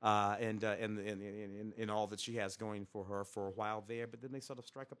and all that she has going for her for a while there. But then they sort of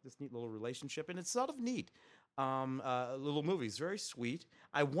strike up this neat little relationship, and it's sort of neat. Little movie. It's very sweet.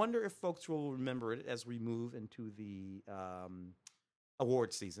 I wonder if folks will remember it as we move into the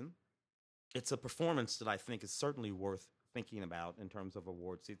award season. It's a performance that I think is certainly worth thinking about in terms of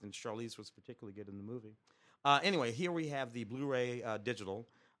award season. Charlize was particularly good in the movie. Anyway, here we have the Blu-ray digital.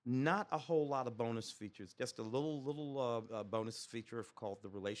 Not a whole lot of bonus features. Just a little bonus feature called The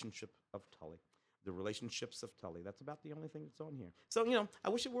Relationship of Tully. The Relationships of Tully. That's about the only thing that's on here. So, I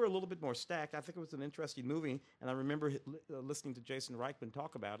wish it were a little bit more stacked. I think it was an interesting movie, and I remember listening to Jason Reitman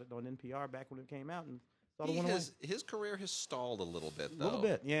talk about it on NPR back when it came out, and his career has stalled a little bit, though. A little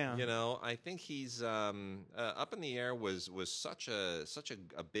bit, yeah. I think he's Up in the Air was such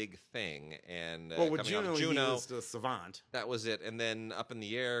a big thing, and with Juno, he was the savant. That was it, and then Up in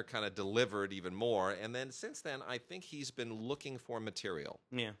the Air kind of delivered even more, and then since then, I think he's been looking for material.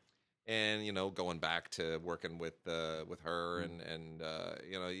 Yeah. And going back to working with her, and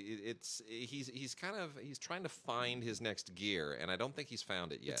he's trying to find his next gear, and I don't think he's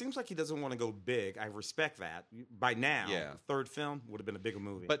found it yet. It seems like he doesn't want to go big. I respect that. By now, the third film would have been a bigger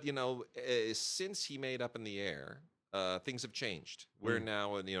movie. But since he made Up in the Air, things have changed. We're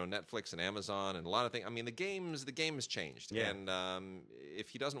now Netflix and Amazon and a lot of things. I mean, the game has changed, and if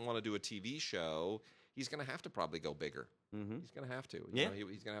he doesn't want to do a TV show, he's going to have to probably go bigger. He's going to have to.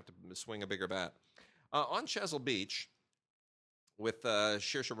 He's going to have to swing a bigger bat. On Chesil Beach, with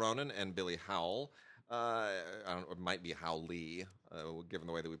Saoirse Ronan and Billy Howell. It might be Howley, given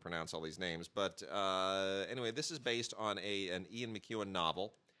the way that we pronounce all these names. But anyway, this is based on an Ian McEwan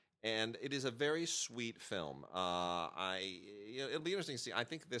novel. And it is a very sweet film. It'll be interesting to see. I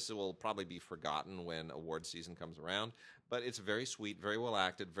think this will probably be forgotten when award season comes around. But it's very sweet, very well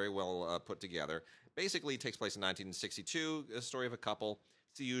acted, very well put together. Basically, it takes place in 1962, a story of a couple.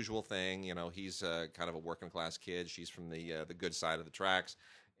 It's the usual thing. He's kind of a working class kid. She's from the good side of the tracks.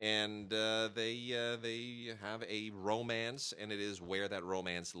 And they have a romance, and it is where that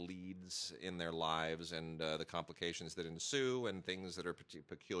romance leads in their lives, and the complications that ensue, and things that are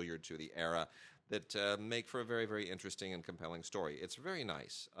peculiar to the era that make for a very, very interesting and compelling story. It's very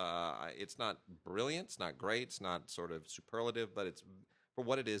nice. It's not brilliant, it's not great, it's not sort of superlative, but it's for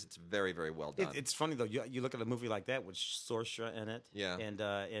what it is, it's very, very well done. It's funny though. You look at a movie like that with Saoirse in it,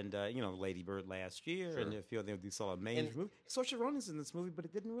 and Lady Bird last year, and a few of these sort of major movies. Saoirse Ronan's in this movie, but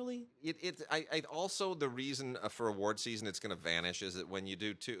it didn't really. I also the reason for award season it's going to vanish is that when you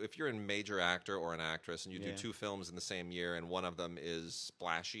do if you're a major actor or an actress and you do two films in the same year and one of them is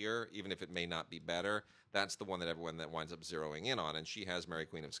splashier, even if it may not be better, that's the one that everyone that winds up zeroing in on. And she has Mary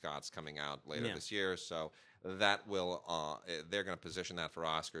Queen of Scots coming out later this year, so. That will they're going to position that for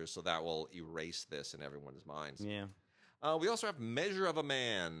Oscars, so that will erase this in everyone's minds. Yeah. We also have Measure of a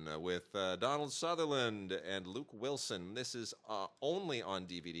Man with Donald Sutherland and Luke Wilson. This is only on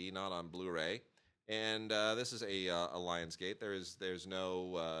DVD, not on Blu-ray. And this is a Lionsgate. There's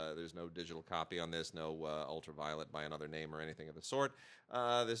no digital copy on this, no Ultraviolet by another name or anything of the sort.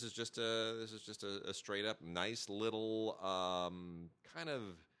 This is just a straight up nice little kind of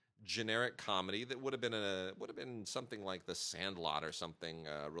generic comedy that would have been something like The Sandlot or something,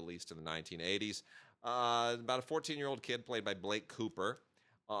 released in the 1980s. About a 14-year-old kid played by Blake Cooper,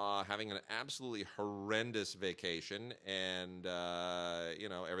 having an absolutely horrendous vacation, and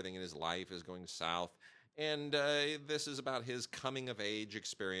everything in his life is going south. And this is about his coming of age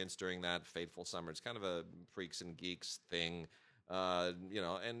experience during that fateful summer. It's kind of a freaks and geeks thing.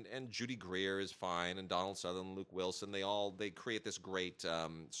 And Judy Greer is fine, and Donald Sutherland, Luke Wilson, they create this great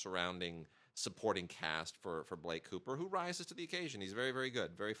surrounding supporting cast for Blake Cooper, who rises to the occasion. He's very, very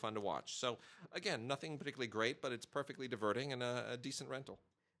good, very fun to watch. So again, nothing particularly great, but it's perfectly diverting and a decent rental.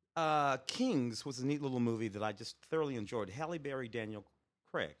 Kings was a neat little movie that I just thoroughly enjoyed. Halle Berry, Daniel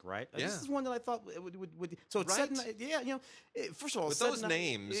Craig, right? Yeah. This is one that I thought would so it's Right. set in, first of all, With set those in,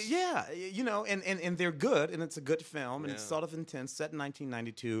 names. yeah, and they're good, and it's a good film, and it's Yeah. sort of intense. Set in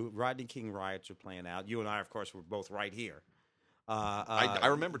 1992, Rodney King riots are playing out. You and I, of course, were both right here. I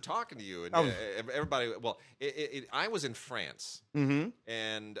remember talking to you and everybody. Well, I was in France, Mm-hmm.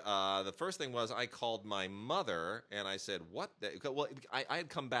 and the first thing was I called my mother and I said, "What?" Well, I had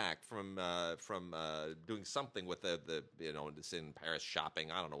come back from doing something with just in Paris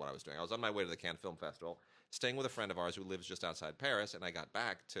shopping. I don't know what I was doing. I was on my way to the Cannes Film Festival, staying with a friend of ours who lives just outside Paris, and I got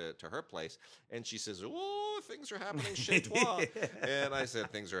back to her place, and she says, "Oh, things are happening chez toi." And I said,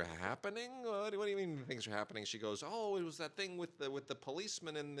 "Things are happening? What do you mean things are happening?" She goes, "Oh, it was that thing with the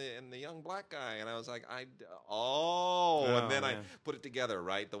policeman and the young black guy." And I was like, and then I put it together,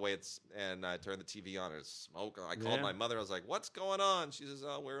 right, the way it's, and I turned the TV on, and it's smoke. I called my mother. I was like, "What's going on?" She says,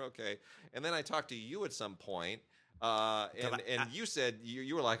 "Oh, we're okay." And then I talked to you at some point. You said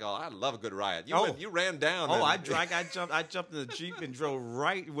you were like, "Oh, I love a good riot." You ran down. Oh, I jumped in the Jeep and drove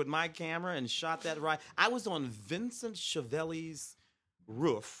right with my camera and shot that riot. I was on Vincent Chiavelli's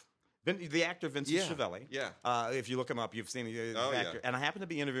roof. The actor Vincent Chiavelli. Yeah. If you look him up, you've seen the Oh, actor. yeah. And I happened to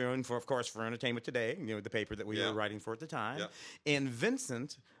be interviewing for Entertainment Today, the paper that we were writing for at the time. Yeah. And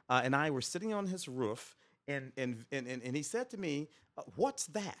Vincent and I were sitting on his roof, and he said to me, "What's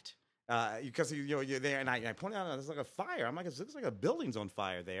that?" Because you're there, and I pointed out there's like a fire. I'm like, it looks like a building's on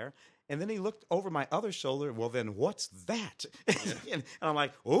fire there. And then he looked over my other shoulder. Well, then what's that? And I'm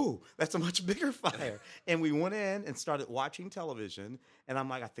like, oh, that's a much bigger fire. And we went in and started watching television. And I'm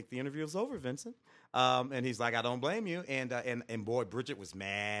like, I think the interview is over, Vincent. And he's like, I don't blame you. And boy, Bridget was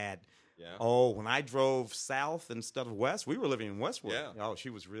mad. Yeah. Oh, when I drove south instead of west, we were living in Westwood. Yeah. Oh, she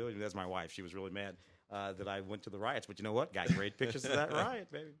was really, that's my wife. She was really mad that I went to the riots. But you know what? Got great pictures of that riot,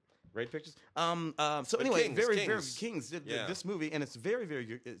 baby. Great pictures. So anyway, Kings, very Kings. Kings. Yeah. This movie, and it's very, very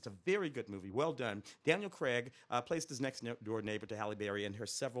good. It's a very good movie. Well done. Daniel Craig plays his next door neighbor to Halle Berry and her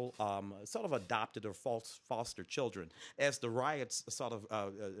several sort of adopted or foster children. As the riots sort of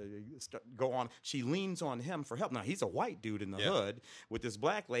go on, she leans on him for help. Now he's a white dude in the hood with this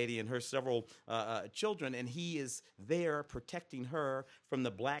black lady and her several children, and he is there protecting her from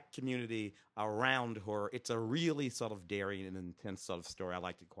the black community around her. It's a really sort of daring and intense sort of story. I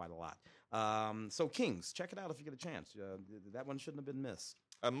liked it quite a lot. So Kings, check it out if you get a chance. That one shouldn't have been missed.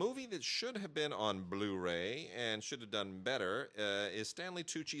 A movie that should have been on Blu-ray and should have done better is Stanley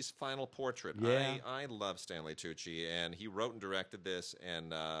Tucci's Final Portrait. Yeah. I love Stanley Tucci, and he wrote and directed this,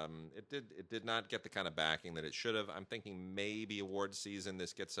 and it did not get the kind of backing that it should have. I'm thinking maybe award season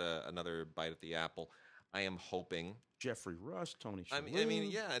this gets another bite at the apple. I am hoping. Jeffrey Rush, Tony Shalhoub. I mean,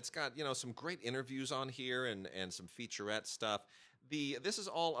 yeah, it's got some great interviews on here and some featurette stuff. This is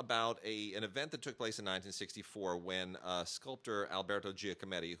all about an event that took place in 1964 when sculptor Alberto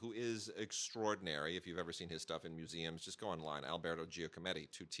Giacometti, who is extraordinary, if you've ever seen his stuff in museums, just go online, Alberto Giacometti,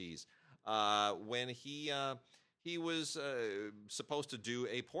 2 T's, when he was supposed to do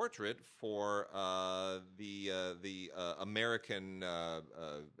a portrait for the American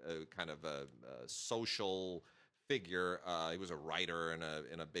kind of social figure. He was a writer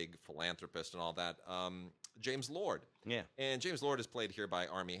and a big philanthropist and all that. James Lord. Yeah. And James Lord is played here by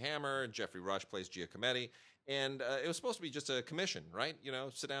Armie Hammer. Jeffrey Rush plays Giacometti. And it was supposed to be just a commission, right?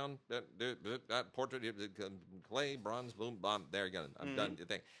 Sit down, that portrait, clay, bronze, boom, bomb, there you go, I'm done.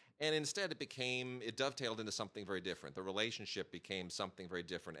 Thing. And instead it dovetailed into something very different. The relationship became something very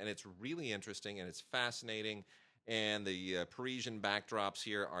different. And it's really interesting and it's fascinating. And the Parisian backdrops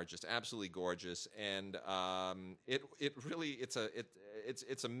here are just absolutely gorgeous. And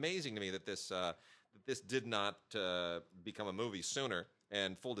it's amazing to me that that this did not become a movie sooner.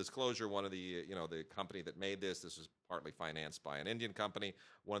 And full disclosure, one of the the company that made this was partly financed by an Indian company.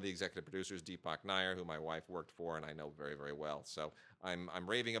 One of the executive producers, Deepak Nair, who my wife worked for and I know very, very well. So I'm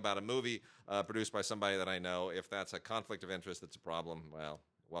raving about a movie produced by somebody that I know. If that's a conflict of interest, that's a problem. Well,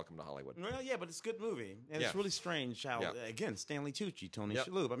 welcome to Hollywood. Well, yeah, but it's a good movie, and Yeah. it's really strange how Yeah. again Stanley Tucci, Tony Yep.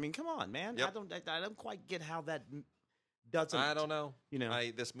 Shalhoub. I mean, come on, man. Yep. I don't quite get how that doesn't. I don't know. You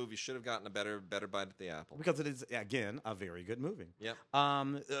know, This movie should have gotten a better bite at the apple. because it is again a very good movie. Yep.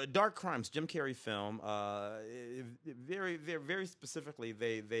 Dark Crimes, Jim Carrey film. Very specifically,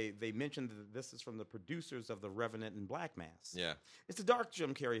 they mentioned that this is from the producers of The Revenant and Black Mass. Yeah. It's a dark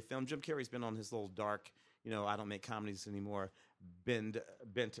Jim Carrey film. Jim Carrey's been on his little dark, I don't make comedies anymore,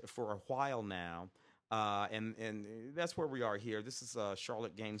 bent for a while now. And that's where we are here. This is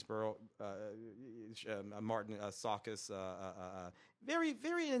Charlotte Gainsborough, Martin Sarkis. Very,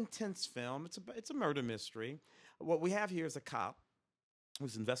 very intense film. It's a murder mystery. What we have here is a cop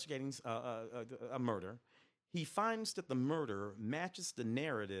who's investigating a murder. He finds that the murder matches the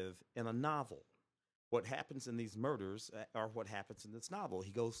narrative in a novel. What happens in these murders are what happens in this novel.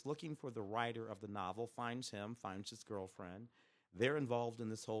 He goes looking for the writer of the novel, finds his girlfriend. They're involved in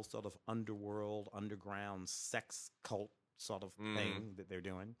this whole sort of underworld, underground sex cult sort of thing that they're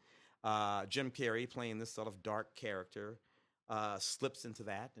doing. Jim Carrey, playing this sort of dark character, slips into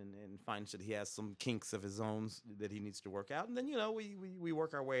that and finds that he has some kinks of his own that he needs to work out. And then, we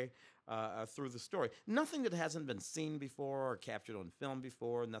work our way through the story. Nothing that hasn't been seen before or captured on film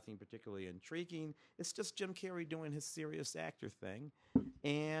before, nothing particularly intriguing. It's just Jim Carrey doing his serious actor thing.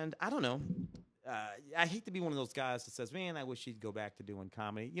 And I don't know. I hate to be one of those guys that says, "Man, I wish he'd go back to doing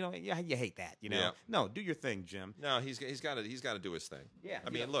comedy." You hate that. Yeah. No, do your thing, Jim. No, he's got to do his thing. Yeah, I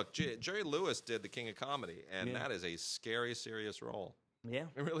mean, look, Jerry Lewis did The King of Comedy, and that is a scary, serious role. Yeah,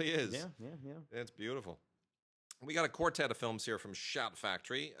 It really is. yeah. It's beautiful. We got a quartet of films here from Shout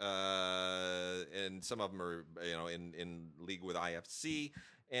Factory, and some of them are in league with IFC,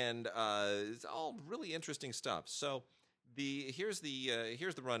 and it's all really interesting stuff. So here's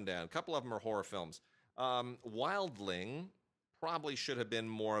the rundown. A couple of them are horror films. Wildling probably should have been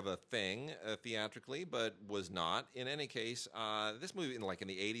more of a thing theatrically, but was not. In any case, this movie in the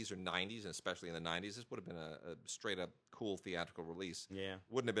 80s or 90s, and especially in the 90s, this would have been a straight up cool theatrical release. Yeah.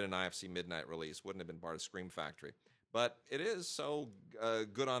 Wouldn't have been an IFC midnight release. Wouldn't have been part of Scream Factory. But it is, so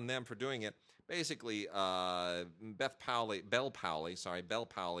good on them for doing it. Basically, Belle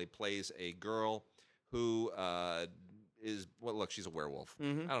Powley plays a girl who she's a werewolf.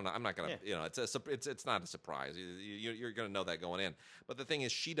 Mhm. I don't know. I'm not gonna. It's not a surprise. You're gonna know that going in. But the thing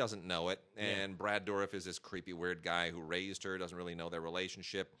is, she doesn't know it, and Brad Dourif is this creepy, weird guy who raised her. Doesn't really know their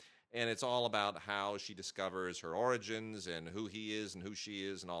relationship, and it's all about how she discovers her origins and who he is and who she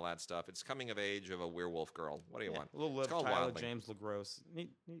is and all that stuff. It's coming of age of a werewolf girl. What do you want? A little It's called Tyler Wildling. James LaGrosse.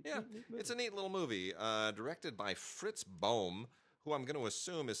 Neat Yeah, movie. it's a neat little movie, directed by Fritz Bohm, who I'm going to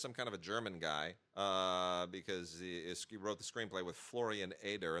assume is some kind of a German guy, because he wrote the screenplay with Florian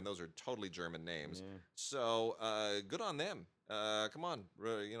Eder, and those are totally German names. Yeah. So good on them. Come on,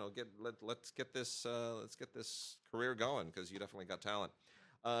 let's get this career going, because you definitely got talent.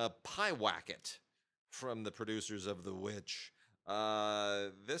 Pyewacket from the producers of The Witch.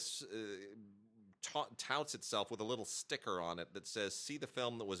 This touts itself with a little sticker on it that says, "See the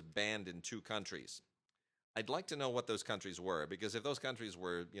film that was banned in 2 countries." I'd like to know what those countries were, because if those countries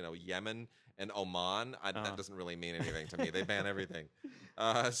were, Yemen and Oman, that doesn't really mean anything to me. They ban everything.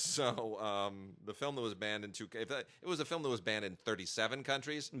 So the film that was banned in if it was a film that was banned in 37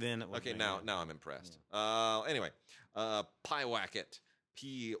 countries, Then it was okay, banned. now I'm impressed. Anyway, Pyewacket,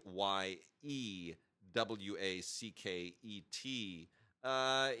 Pyewacket,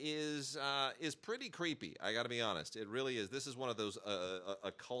 is pretty creepy. I got to be honest. It really is. This is one of those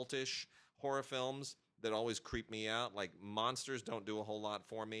occultish horror films that always creep me out. Like, monsters don't do a whole lot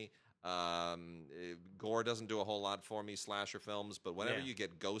for me. Gore doesn't do a whole lot for me, slasher films. But whenever you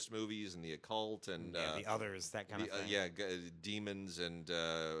get ghost movies and the occult and the others, that kind of thing. demons and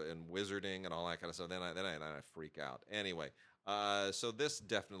wizarding and all that kind of stuff, then I freak out. Anyway, so this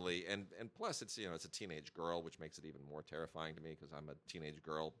definitely, and plus it's it's a teenage girl, which makes it even more terrifying to me, because I'm a teenage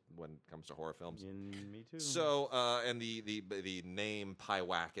girl when it comes to horror films. Me too. So, and the name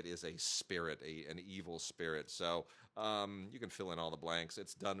Pyewacket is a spirit, an evil spirit. So, you can fill in all the blanks.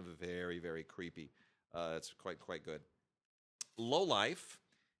 It's done very, very creepy. It's quite good. Lowlife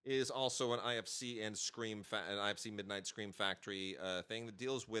is also an IFC and an IFC Midnight Scream Factory thing that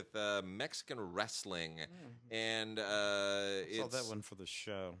deals with Mexican wrestling, and Saw that it's one for the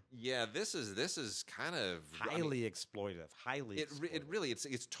show. yeah, this is kind of Highly exploitive. Highly. it really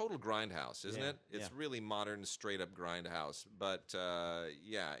it's total grindhouse, isn't Yeah, it? It's yeah. really modern, straight up grindhouse. But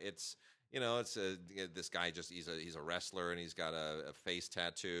yeah, it's this guy just he's a wrestler and he's got a face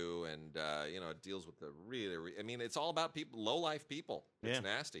tattoo and it deals with the I mean it's all about people, low life people. It's Yeah.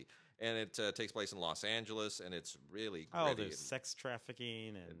 nasty, and it takes place in Los Angeles, and it's really Oh, gritty. there's sex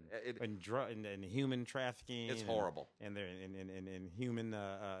trafficking It- and human trafficking. It's horrible. And there and human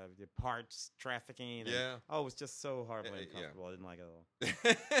parts trafficking. Yeah. Oh, it's just so horribly yeah. uncomfortable. I didn't like it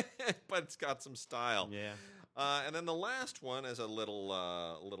at all. But it's got some style. Yeah. And then the last one is a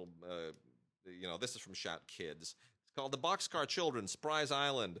this is from Shout Kids. It's called The Boxcar Children, Surprise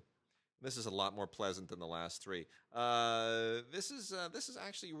Island. This is a lot more pleasant than the last three. This is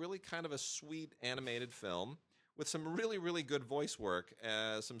actually really kind of a sweet animated film with some really, really good voice work,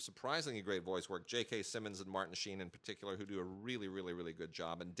 some surprisingly great voice work. J.K. Simmons and Martin Sheen in particular, who do a really, really, really good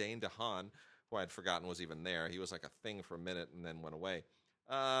job. And Dane DeHaan, who I had forgotten was even there. He was like a thing for a minute and then went away.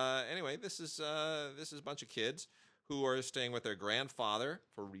 Anyway, this is a bunch of kids who are staying with their grandfather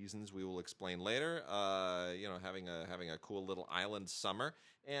for reasons we will explain later. Having a cool little island summer,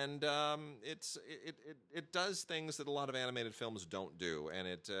 and it does things that a lot of animated films don't do, and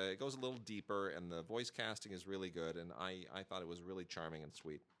it goes a little deeper, and the voice casting is really good, and I thought it was really charming and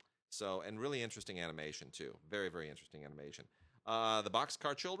sweet. So, and really interesting animation too. Very, very interesting animation. The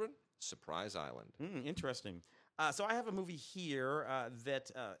Boxcar Children, Surprise Island. Interesting. So I have a movie here that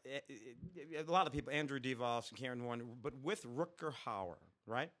a lot of people, Andrew Devoff and Karen Warren, but with Rutger Hauer,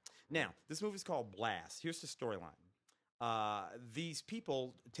 right? Now, this movie's called Blast. Here's the storyline. These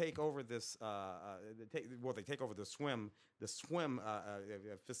people take over this. They take over the swim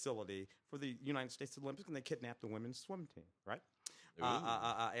facility for the United States Olympics, and they kidnap the women's swim team, right?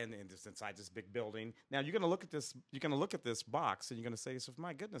 And it's inside this big building. Now you're gonna look at this. You're gonna look at this box, and you're gonna say, "So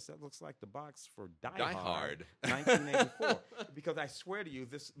my goodness, that looks like the box for Die Hard, 1984." Because I swear to you,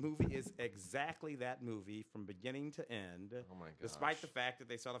 this movie is exactly that movie from beginning to end. Oh my gosh. Despite the fact that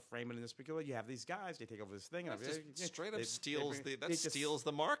they sort of frame it in this particular, you have these guys. They take over this thing. And Just straight up steals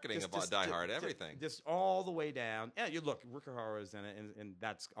the marketing of Die Hard. Everything. Just all the way down. Yeah, you look, Rutger Hauer is in it, and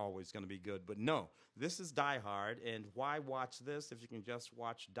that's always going to be good. But no, this is Die Hard, and why watch this if you can just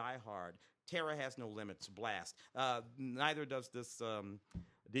watch Die Hard? Terror has no limits. Blast. Neither does this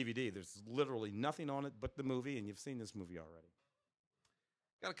DVD. There's literally nothing on it but the movie, and you've seen this movie already.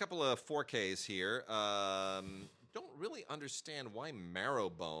 Got a couple of 4Ks here. Don't really understand why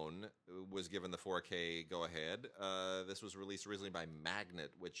Marrowbone was given the 4K go-ahead. This was released originally by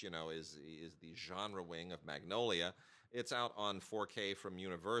Magnet, which is the genre wing of Magnolia. It's out on 4K from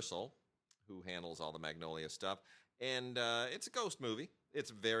Universal, who handles all the Magnolia stuff. And it's a ghost movie.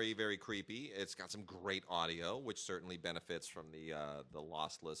 It's very, very creepy. It's got some great audio, which certainly benefits from the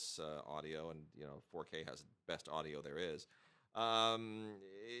lossless audio. And 4K has the best audio there is.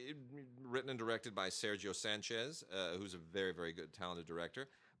 Written and directed by Sergio Sanchez, who's a very, very good, talented director.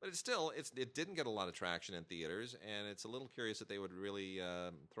 But it didn't get a lot of traction in theaters, and it's a little curious that they would really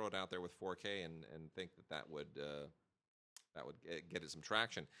throw it out there with 4K and think that would get it some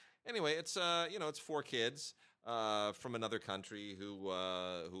traction. Anyway, it's it's four kids from another country who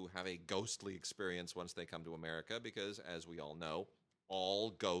have a ghostly experience once they come to America, because as we all know, all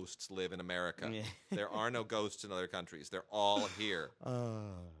ghosts live in America. Yeah. There are no ghosts in other countries. They're all here.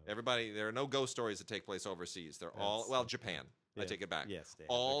 There are no ghost stories that take place overseas. They're all, Japan. Yeah. I take it back. Yes, they have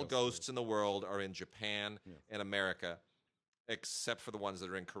all their ghost ghosts in the world are in Japan and America, except for the ones that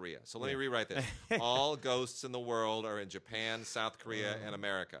are in Korea. So let me rewrite this. All ghosts in the world are in Japan, South Korea, and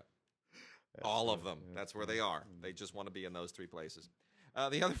America. All of them. That's where they are. They just want to be in those three places.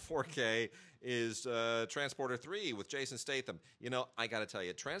 The other 4K is Transporter 3 with Jason Statham. I got to tell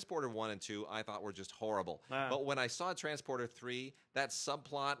you, Transporter 1 and 2 I thought were just horrible. But when I saw Transporter 3, that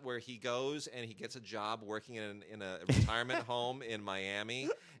subplot where he goes and he gets a job working in a retirement home in Miami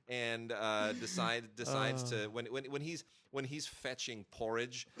and decides to when he's fetching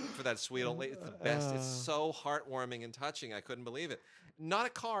porridge for that sweet old lady, it's the best. It's so heartwarming and touching. I couldn't believe it. Not a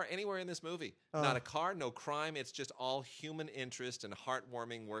car anywhere in this movie. Not a car, no crime. It's just all human interest and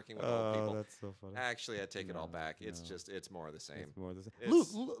heartwarming working with old people. That's so funny. Actually, I take it all back. It's more of the same. It's more of the same.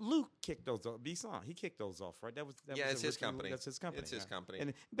 Luke kicked those off. Bisson, he kicked those off, right? It's his company. That's his company. It's his company.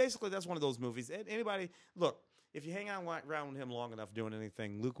 And basically, that's one of those movies. Anybody, look, if you hang around with him long enough doing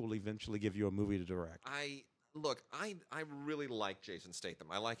anything, Luke will eventually give you a movie to direct. Look, I really like Jason Statham.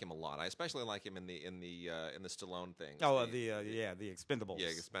 I like him a lot. I especially like him in the Stallone things. Oh, the Yeah, Expendables.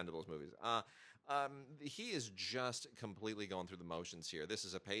 Expendables movies. He is just completely going through the motions here. This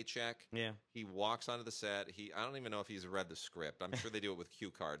is a paycheck. Yeah. He walks onto the set. I don't even know if he's read the script. I'm sure they do it with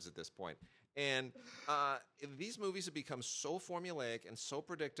cue cards at this point. And uh, these movies have become so formulaic and so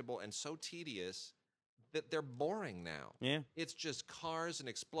predictable and so tedious that they're boring now. Yeah. It's just cars and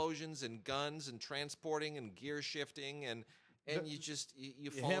explosions and guns and transporting and gear shifting and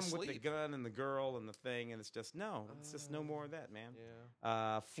you fall Him asleep. with the gun and the girl and the thing, and it's just no more of that, man.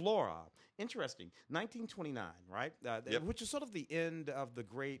 Yeah. Flora, interesting. 1929, right? Yep. Which is sort of the end of the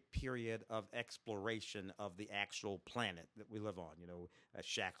great period of exploration of the actual planet that we live on. You know,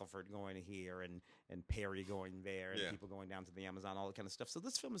 Shackelford going here and Perry going there, and Yeah. people going down to the Amazon, all that kind of stuff. So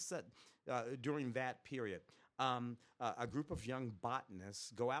this film is set during that period. A group of young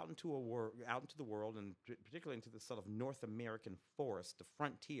botanists go out into the world, and particularly into the sort of North American forest, the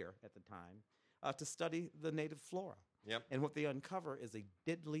frontier at the time, to study the native flora. Yep. And what they uncover is a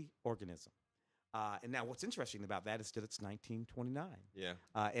deadly organism. And now, what's interesting about that is that it's 1929. Yeah.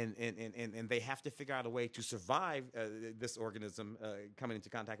 And they have to figure out a way to survive this organism coming into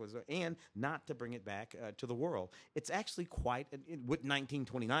contact with it and not to bring it back to the world. It's actually with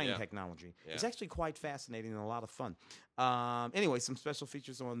 1929 Yeah. technology, Yeah. it's actually quite fascinating and a lot of fun. Anyway, some special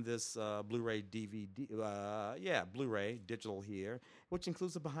features on this Blu-ray DVD, Blu-ray digital here, which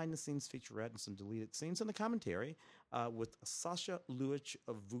includes a behind-the-scenes featurette and some deleted scenes and a commentary with Sasha Luich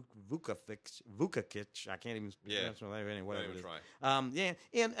Vukacic. I can't even pronounce her name, whatever Don't it even is. try.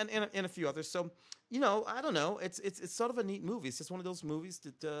 And a few others. So, I don't know. It's sort of a neat movie. It's just one of those movies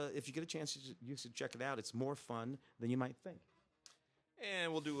that if you get a chance, you should check it out. It's more fun than you might think.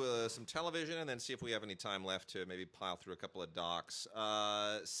 And we'll do some television and then see if we have any time left to maybe pile through a couple of docs.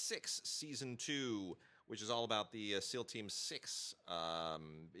 Six, Season 2, which is all about the SEAL Team 6.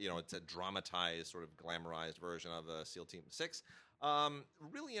 It's a dramatized, sort of glamorized version of SEAL Team 6.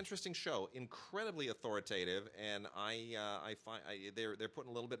 Really interesting show, incredibly authoritative, and I find they're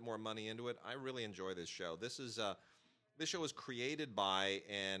putting a little bit more money into it. I really enjoy this show. This show is created by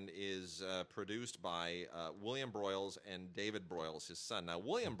and is produced by William Broyles and David Broyles, his son. Now,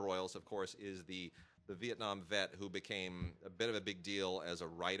 William Broyles, of course, is the Vietnam vet who became a bit of a big deal as a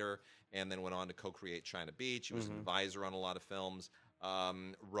writer and then went on to co-create China Beach. He was an advisor on a lot of films.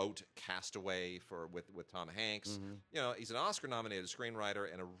 Wrote Castaway with Tom Hanks. He's an Oscar-nominated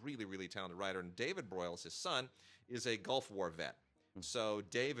screenwriter and a really, really talented writer. And David Broyles, his son, is a Gulf War vet. So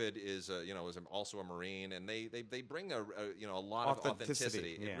David is also a Marine, and they bring a lot of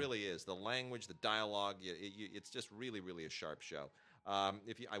authenticity. Yeah. It really is the language, the dialogue. It's just really, really a sharp show.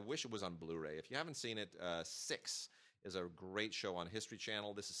 I wish it was on Blu-ray. If you haven't seen it, 6 is a great show on History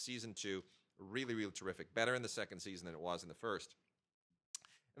Channel. This is season 2, really, really terrific. Better in the second season than it was in the first.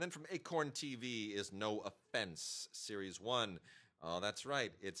 And then from Acorn TV is No Offense, Series 1. Oh, that's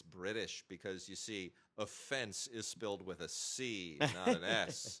right. It's British because, you see, offense is spelled with a C, not an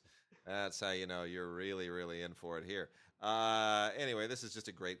S. That's how you know you're really, really in for it here. Anyway, this is just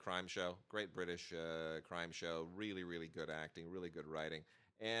a great crime show. Great British crime show. Really, really good acting. Really good writing.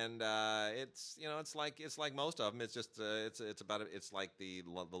 And it's like most of them. It's just it's like the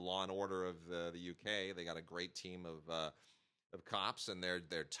Law and Order of the UK. They got a great team of cops, and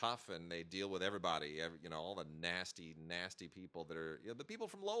they're tough, and they deal with everybody. All the nasty people that are the people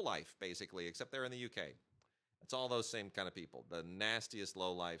from low life, basically, except they're in the UK. It's all those same kind of people, the nastiest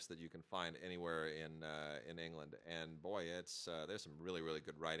low lifes that you can find anywhere in England. And boy, there's some really, really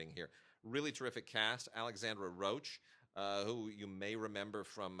good writing here. Really terrific cast. Alexandra Roach, who you may remember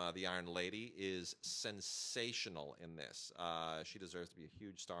from The Iron Lady, is sensational in this. She deserves to be a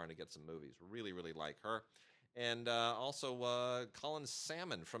huge star and to get some movies. Really, really like her. And also Colin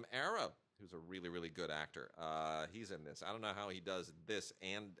Salmon from Arrow, who's a really, really good actor. He's in this. I don't know how he does this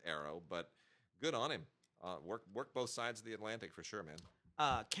and Arrow, but good on him. Work both sides of the Atlantic for sure, man.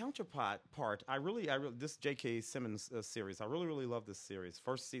 Counterpart. This J.K. Simmons series. I really, really love this series.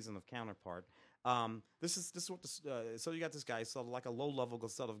 First season of Counterpart. This is what so you got this guy, sort of like a low level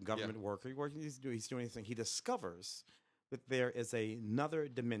sort of government worker. He's doing anything. He discovers that there is another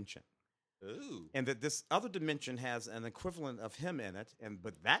dimension. Ooh. And that this other dimension has an equivalent of him in it,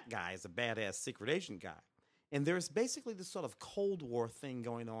 but that guy is a badass secret agent guy. And there's basically this sort of Cold War thing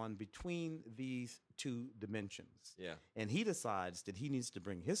going on between these two dimensions. Yeah. And he decides that he needs to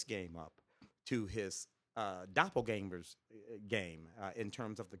bring his game up to his doppelganger's game in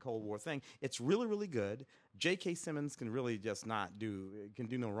terms of the Cold War thing. It's really, really good. J.K. Simmons can really just do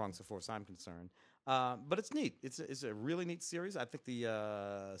no wrong so far as I'm concerned. But it's neat. It's a really neat series. I think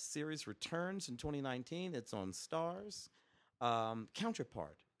the series returns in 2019. It's on Stars.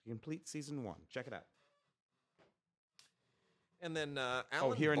 Counterpart, the complete season 1. Check it out. And then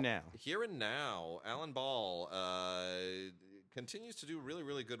Here and Now. Here and Now, Alan Ball continues to do really,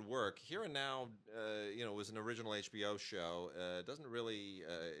 really good work. Here and Now, was an original HBO show. Doesn't really.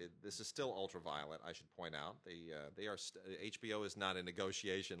 This is still Ultraviolet, I should point out. They are HBO is not in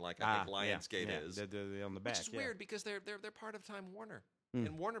negotiation like I think Lionsgate is. They're on the back. Which is weird because they're part of Time Warner.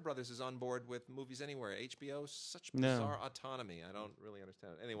 And Warner Brothers is on board with Movies Anywhere. HBO, such bizarre autonomy. I don't really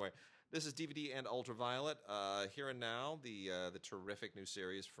understand it. Anyway, this is DVD and Ultraviolet. Here and Now, the terrific new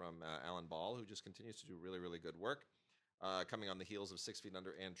series from Alan Ball, who just continues to do really, really good work. Coming on the heels of 6 Feet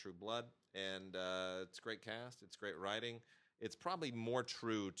Under and True Blood. And it's a great cast. It's great writing. It's probably more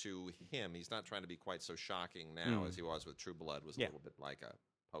true to him. He's not trying to be quite so shocking now as he was with True Blood. Was a little bit like a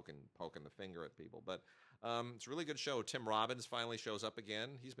poking the finger at people. But it's a really good show. Tim Robbins finally shows up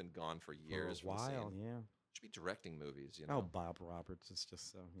again. He's been gone for years. For a while, yeah. Should be directing movies, Oh, Bob Roberts is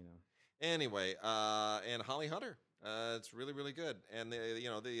just so, Anyway, and Holly Hunter. It's really, really good. And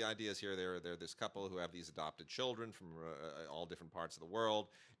the ideas here, they're this couple who have these adopted children from all different parts of the world,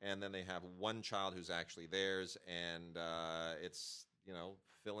 and then they have one child who's actually theirs, and it's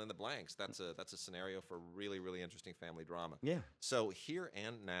fill in the blanks. That's a scenario for really, really interesting family drama. Yeah. So Here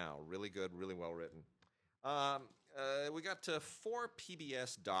and Now, really good, really well written. We got 4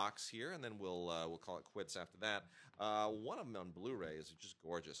 PBS docs here, and then we'll call it quits after that. One of them on Blu-ray is just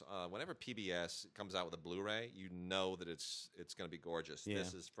gorgeous. Whenever PBS comes out with a Blu-ray, you know that it's going to be gorgeous. Yeah.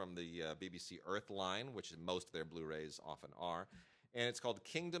 This is from the BBC Earthline, which most of their Blu-rays often are, and it's called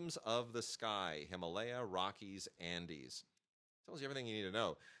Kingdoms of the Sky: Himalaya, Rockies, Andes. Tells you everything you need to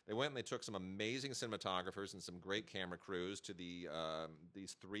know. They went and they took some amazing cinematographers and some great camera crews to these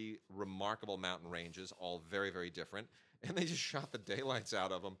 3 remarkable mountain ranges, all very, very different, and they just shot the daylights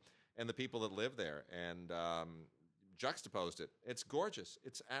out of them and the people that live there and juxtaposed it. It's gorgeous.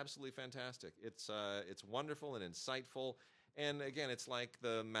 It's absolutely fantastic. It's wonderful and insightful. And again, it's like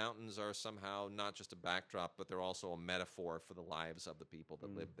the mountains are somehow not just a backdrop, but they're also a metaphor for the lives of the people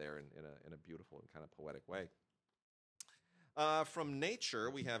that live there in a beautiful and kind of poetic way. From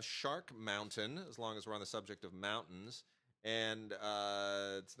Nature, we have Shark Mountain, as long as we're on the subject of mountains. And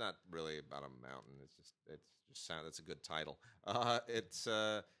it's not really about a mountain. It's a good title. It's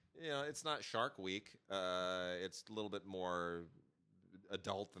not Shark Week. It's a little bit more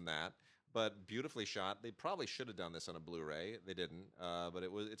adult than that, but beautifully shot. They probably should have done this on a Blu-ray. They didn't, but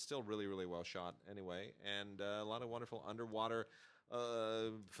it's still really, really well shot anyway. And a lot of wonderful underwater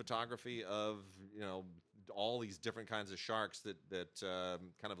photography of all these different kinds of sharks that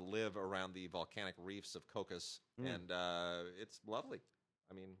kind of live around the volcanic reefs of Cocos, and it's lovely.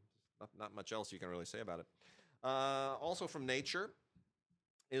 I mean, not much else you can really say about it. Also from Nature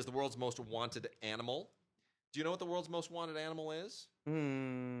is The World's Most Wanted Animal. Do you know what the world's most wanted animal is?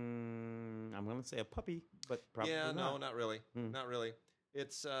 I'm going to say a puppy, but probably not. No, not really. Not really.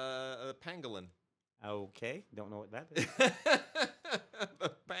 It's a pangolin. Okay, don't know what that is.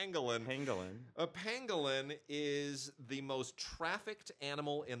 The pangolin. Pangolin. A pangolin is the most trafficked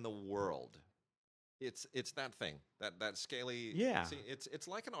animal in the world. It's that thing, that scaly. Yeah. See, it's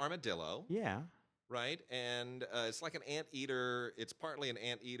like an armadillo. Yeah. Right, and it's like an anteater. It's partly an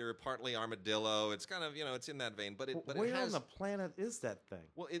anteater, partly armadillo. It's kind of it's in that vein, but where it has, on the planet is that thing?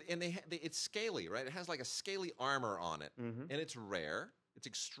 Well, it's scaly, right? It has like a scaly armor on it, and it's rare. It's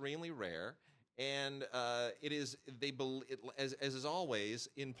extremely rare. And it is as is always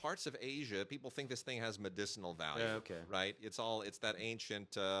in parts of Asia, people think this thing has medicinal value. Okay, right? It's that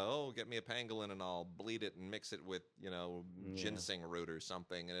ancient. Get me a pangolin and I'll bleed it and mix it with ginseng root or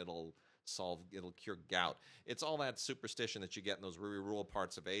something, and it'll cure gout. It's all that superstition that you get in those really rural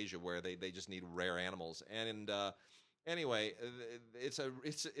parts of Asia where they just need rare animals. And anyway, this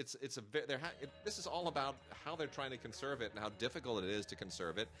is all about how they're trying to conserve it and how difficult it is to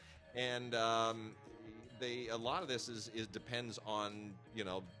conserve it. And a lot of this depends on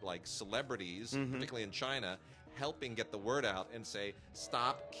like celebrities, particularly in China, helping get the word out and say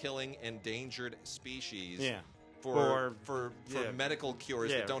stop killing endangered species. Yeah. For medical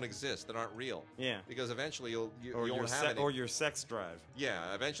cures that don't exist, that aren't real. Yeah. Because eventually you won't have any. Or your sex drive.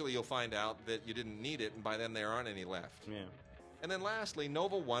 Yeah. Eventually you'll find out that you didn't need it, and by then there aren't any left. Yeah. And then lastly,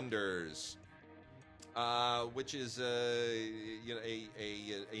 Nova Wonders, which is a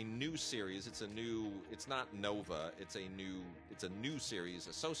new series. It's not Nova. It's a new series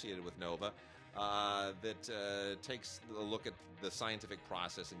associated with Nova that takes a look at the scientific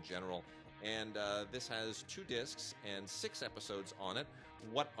process in general. And this has 2 discs and 6 episodes on it.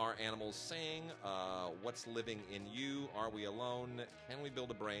 What are animals saying? What's living in you? Are we alone? Can we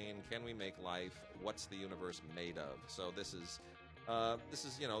build a brain? Can we make life? What's the universe made of? So this is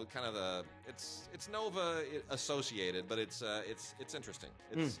kind of it's Nova associated, but it's interesting.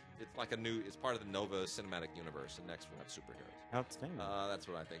 It's like it's part of the Nova cinematic universe, and next we'll have superheroes. Outstanding. That's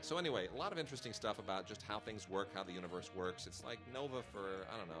what I think. So anyway, a lot of interesting stuff about just how things work, how the universe works. It's like Nova for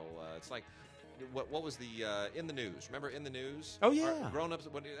I don't know. It's like. What was the In the News? Remember In the News? Oh, yeah. Grown Ups.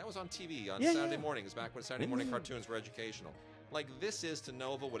 That was on TV on Yeah, Saturday yeah. mornings, back when Saturday morning cartoons were educational. Like this is to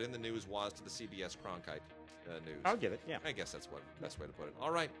Nova what In the News was to the CBS Cronkite news. I'll get it. Yeah. I guess that's what best way to put it.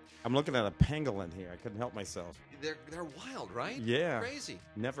 All right, I'm looking at a pangolin here. I couldn't help myself. they're wild, right? Yeah. Crazy.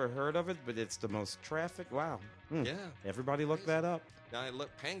 Never heard of it, but it's the most trafficked. Wow. Yeah. Everybody look Crazy. that up. Now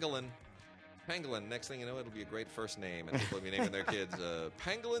look, Pangolin. Pangolin. Next thing you know, it'll be a great first name, and people will be naming their kids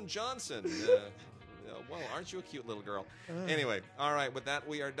Pangolin Johnson. Well, aren't you a cute little girl? Anyway, all right. With that,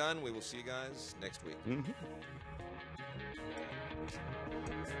 we are done. We will see you guys next week. Mhm.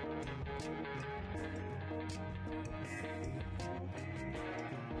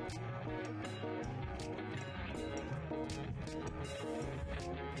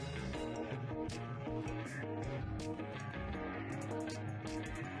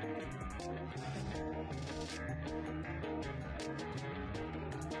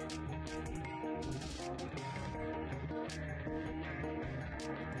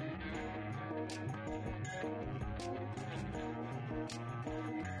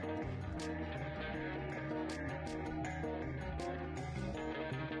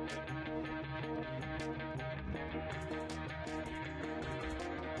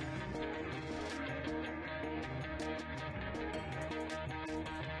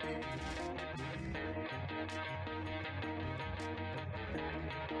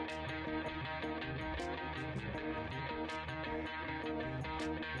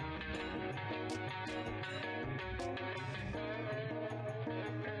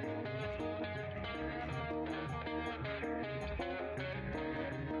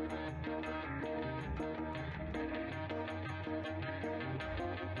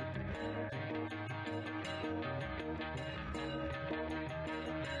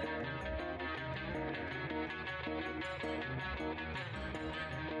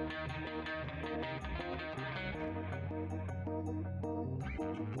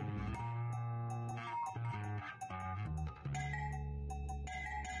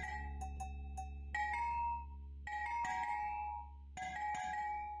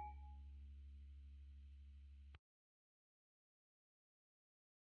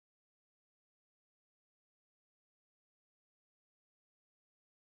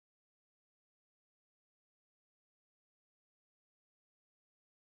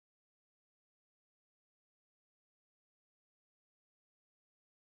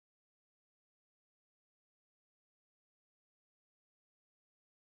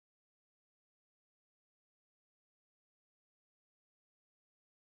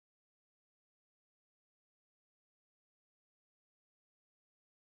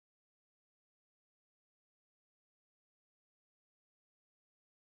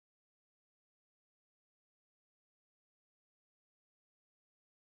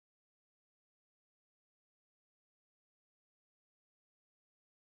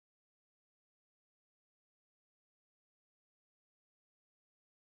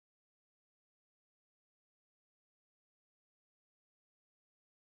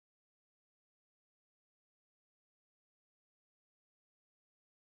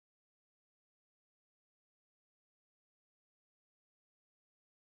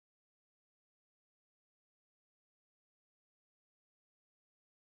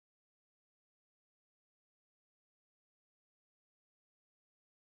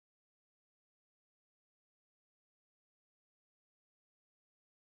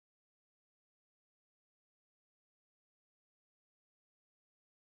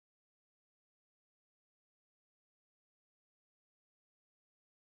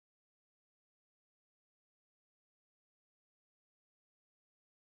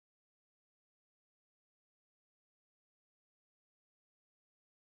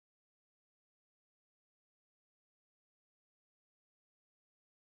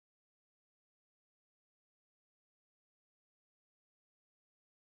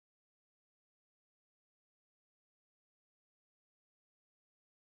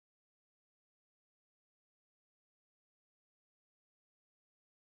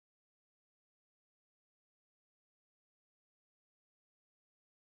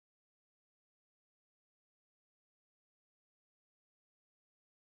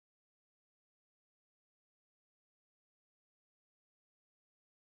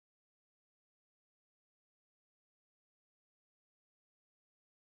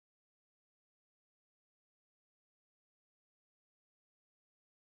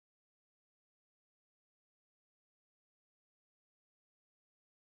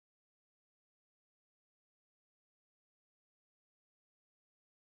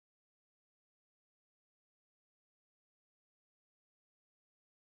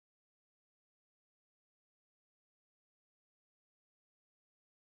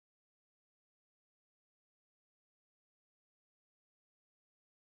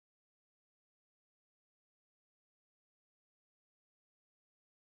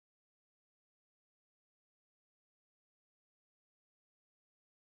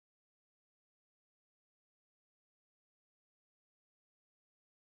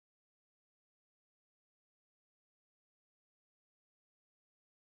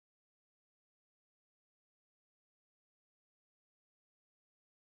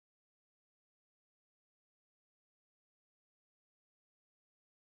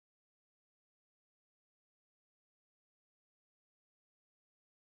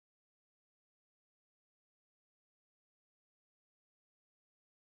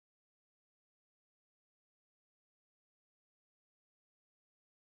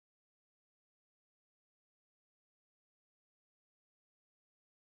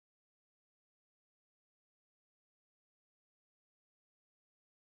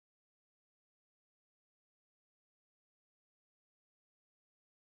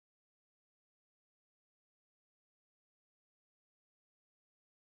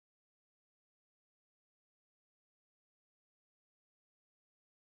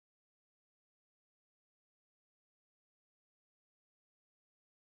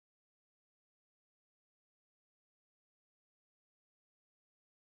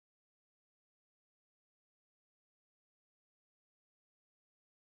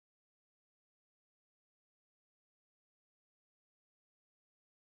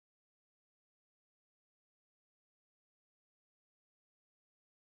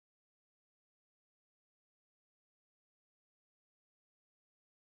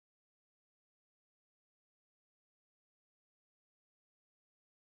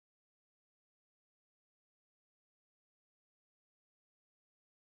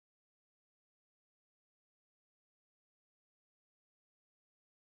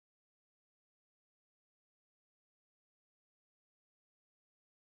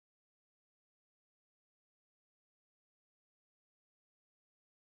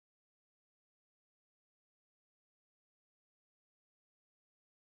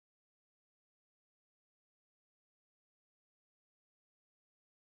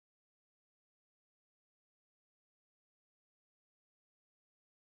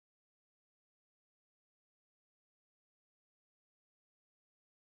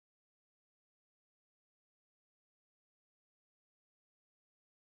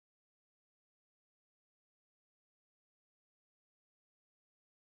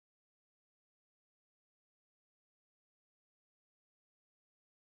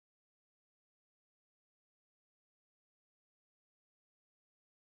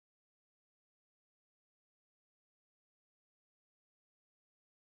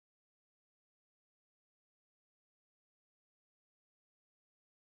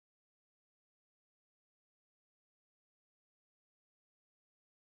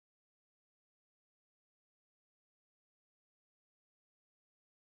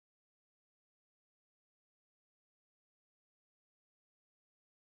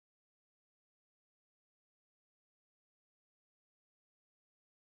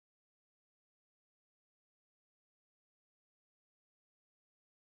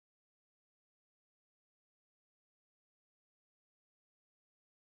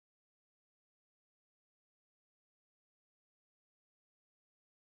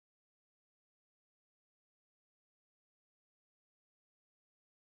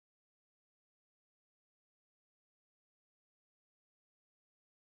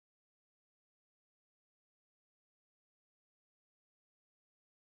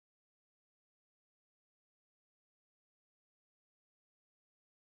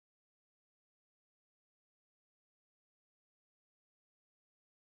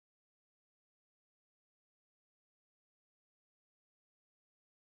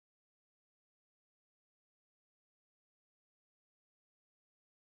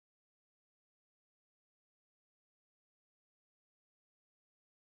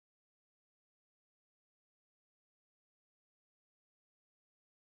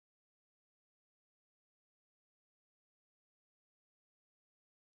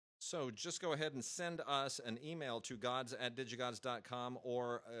 So just go ahead and send us an email to gods@digigods.com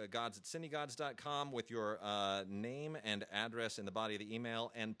or gods@cinegods.com with your name and address in the body of the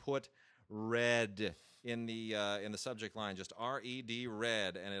email, and put red in the subject line, just RED,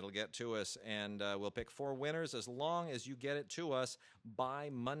 red, and it'll get to us, and we'll pick 4 winners as long as you get it to us by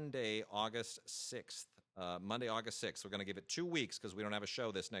Monday, August 6th. Monday, August 6th. We're going to give it 2 weeks because we don't have a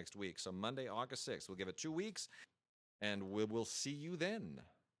show this next week. So Monday, August 6th. We'll give it 2 weeks, and we will see you then.